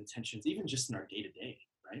we set intentions, even just in our day to day,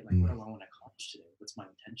 right? Like, what do I want to accomplish today? What's my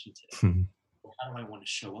intention today? Or how do I want to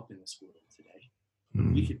show up in this world today?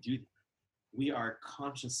 When we could do that, we are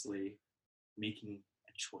consciously making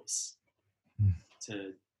a choice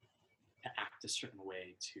to act a certain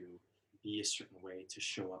way, to be a certain way, to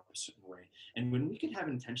show up a certain way. And when we can have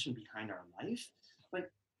intention behind our life,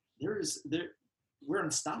 like we're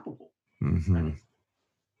unstoppable. Right?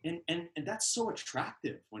 And that's so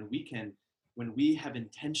attractive when we have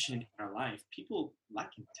intention in our life. People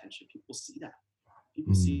like intention. People see that.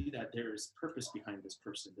 People see that there's purpose behind this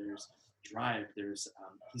person. There's drive. There's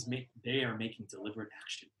they are making deliberate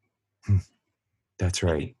action. That's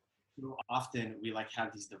right. So often we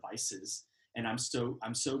have these devices, and I'm so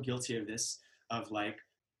guilty of this. Of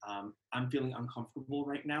I'm feeling uncomfortable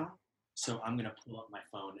right now. So I'm going to pull up my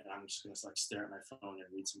phone and I'm just going to stare at my phone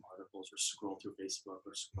and read some articles or scroll through Facebook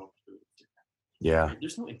or scroll through Instagram. Yeah. Right?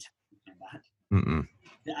 There's no intention behind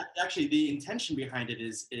that. Actually, the intention behind it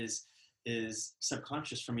is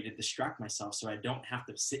subconscious for me to distract myself so I don't have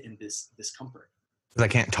to sit in this discomfort. Because I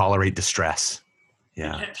can't tolerate the stress.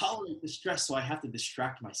 Yeah. I can't tolerate the stress, so I have to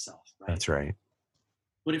distract myself. Right? That's right.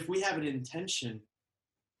 But if we have an intention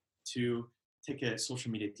to take a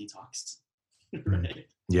social media detox, right?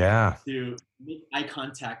 Yeah. To make eye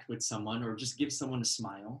contact with someone, or just give someone a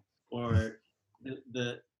smile, or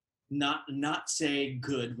the not say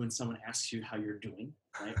good when someone asks you how you're doing,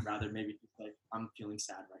 right? Rather maybe like, I'm feeling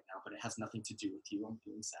sad right now, but it has nothing to do with you. I'm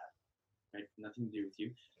feeling sad, right? Nothing to do with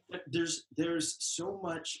you. But there's so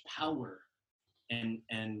much power and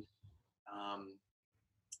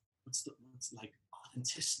what's like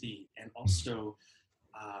authenticity, and also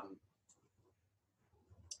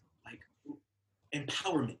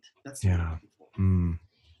empowerment. That's the word I'm looking for.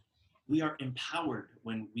 We are empowered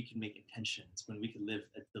when we can make intentions, when we can live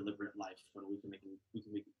a deliberate life, when we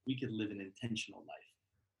can live an intentional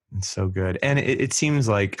life. It's so good. And it seems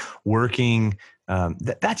like working,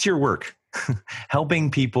 that's your work,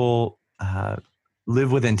 helping people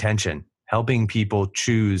live with intention, helping people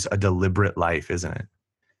choose a deliberate life, isn't it?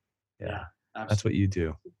 Yeah, that's what you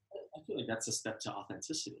do. I feel like that's a step to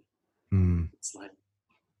authenticity. It's like,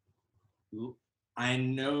 I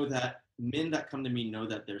know that men that come to me know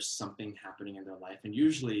that there's something happening in their life, and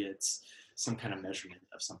usually it's some kind of measurement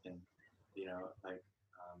of something, like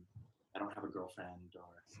I don't have a girlfriend,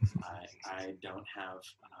 or I don't have,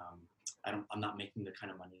 I'm not making the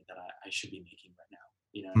kind of money that I should be making right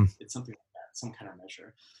now. It's something like that, some kind of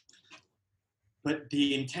measure. But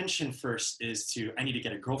the intention first is I need to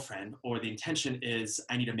get a girlfriend, or the intention is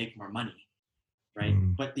I need to make more money. Right?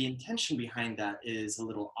 But the intention behind that is a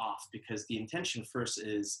little off, because the intention first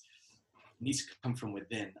needs to come from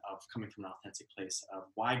within, of coming from an authentic place of,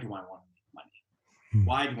 why do I want to make money?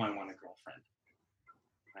 Why do I want a girlfriend?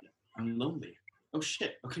 Right? I'm lonely. Oh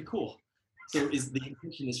shit. Okay, cool. So the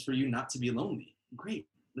intention is for you not to be lonely. Great.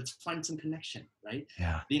 Let's find some connection, right?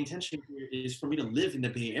 Yeah. The intention here is for me to live in the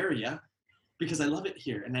Bay Area because I love it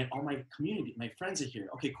here, and all my community, my friends are here.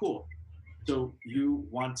 Okay, cool. So you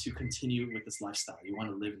want to continue with this lifestyle. You want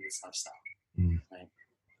to live in this lifestyle, right?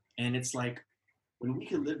 And it's like, when we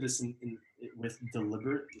can live this with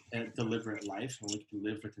deliberate life, and we can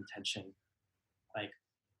live with intention, like,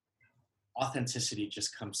 authenticity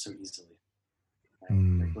just comes so easily.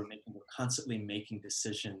 Right? Like we're constantly making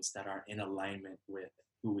decisions that are in alignment with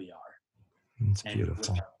who we are. It's and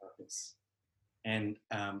beautiful. With our purpose. And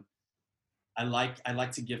I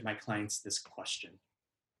like to give my clients this question.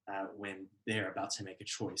 When they're about to make a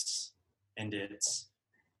choice, and it's,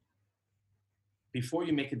 before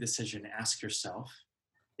you make a decision, ask yourself,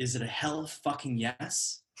 Is it a hell fucking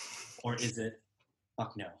yes? Or is it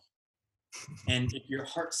fuck no? And if your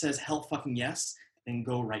heart says hell fucking yes, then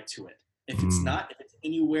go right to it. If it's not, if it's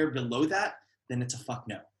anywhere below that, then it's a fuck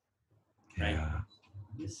no. Right? Yeah.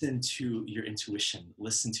 Listen to your intuition,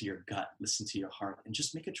 listen to your gut, listen to your heart, and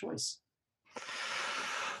just make a choice.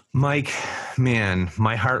 Mike, man,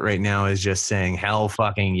 my heart right now is just saying hell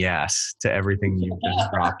fucking yes to everything you've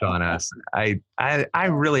just dropped on us. I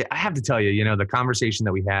really, I have to tell you, the conversation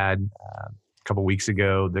that we had a couple weeks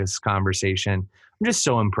ago, this conversation, I'm just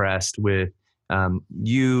so impressed with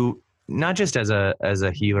you, not just as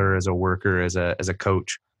a healer, as a worker, as a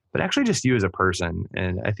coach, but actually just you as a person.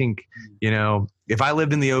 And I think, if I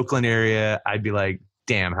lived in the Oakland area, I'd be like,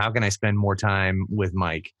 damn, how can I spend more time with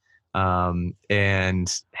Mike? And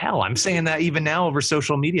hell, I'm saying that even now over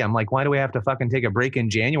social media. I'm like, why do we have to fucking take a break in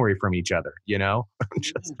January from each other?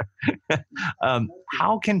 Just,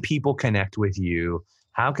 how can people connect with you?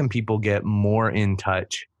 How can people get more in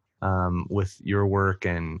touch with your work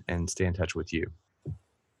and stay in touch with you?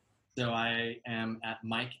 So I am at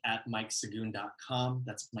mike@mikesagoon.com.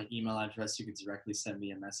 That's my email address. You can directly send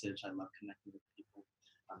me a message. I love connecting with people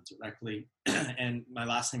directly. And my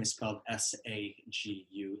last name is spelled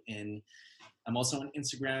Sagun. I'm also on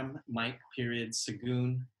Instagram,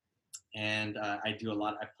 Mike.Sagoon. And I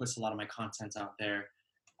post a lot of my content out there.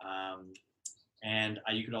 And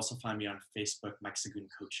you could also find me on Facebook, Mike Sagoon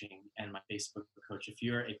Coaching, and my Facebook coach. If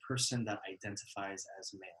you're a person that identifies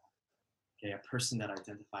as male, a person that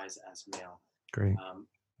identifies as male, great.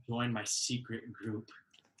 Join my secret group.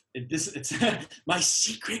 It's my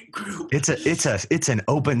secret group. It's an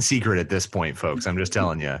open secret at this point, folks. I'm just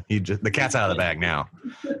telling you. The cat's out of the bag now.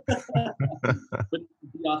 But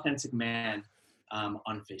The Authentic Man on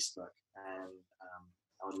Facebook, and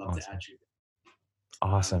I would love to add you.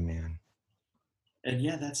 Awesome, man. And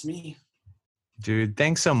yeah, that's me. Dude,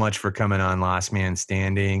 thanks so much for coming on Last Man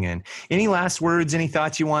Standing. And any last words, any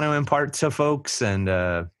thoughts you want to impart to folks, and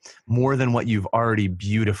more than what you've already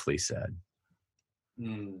beautifully said?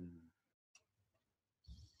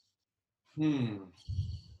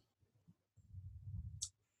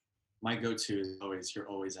 My go-to is always, you're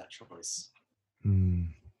always at choice.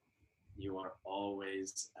 You are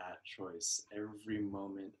always at choice. Every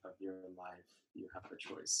moment of your life, you have a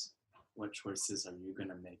choice. What choices are you going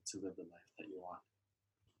to make to live the life that you want?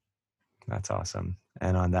 That's awesome.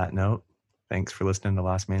 And on that note, thanks for listening to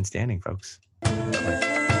Last Man Standing, folks. Bye.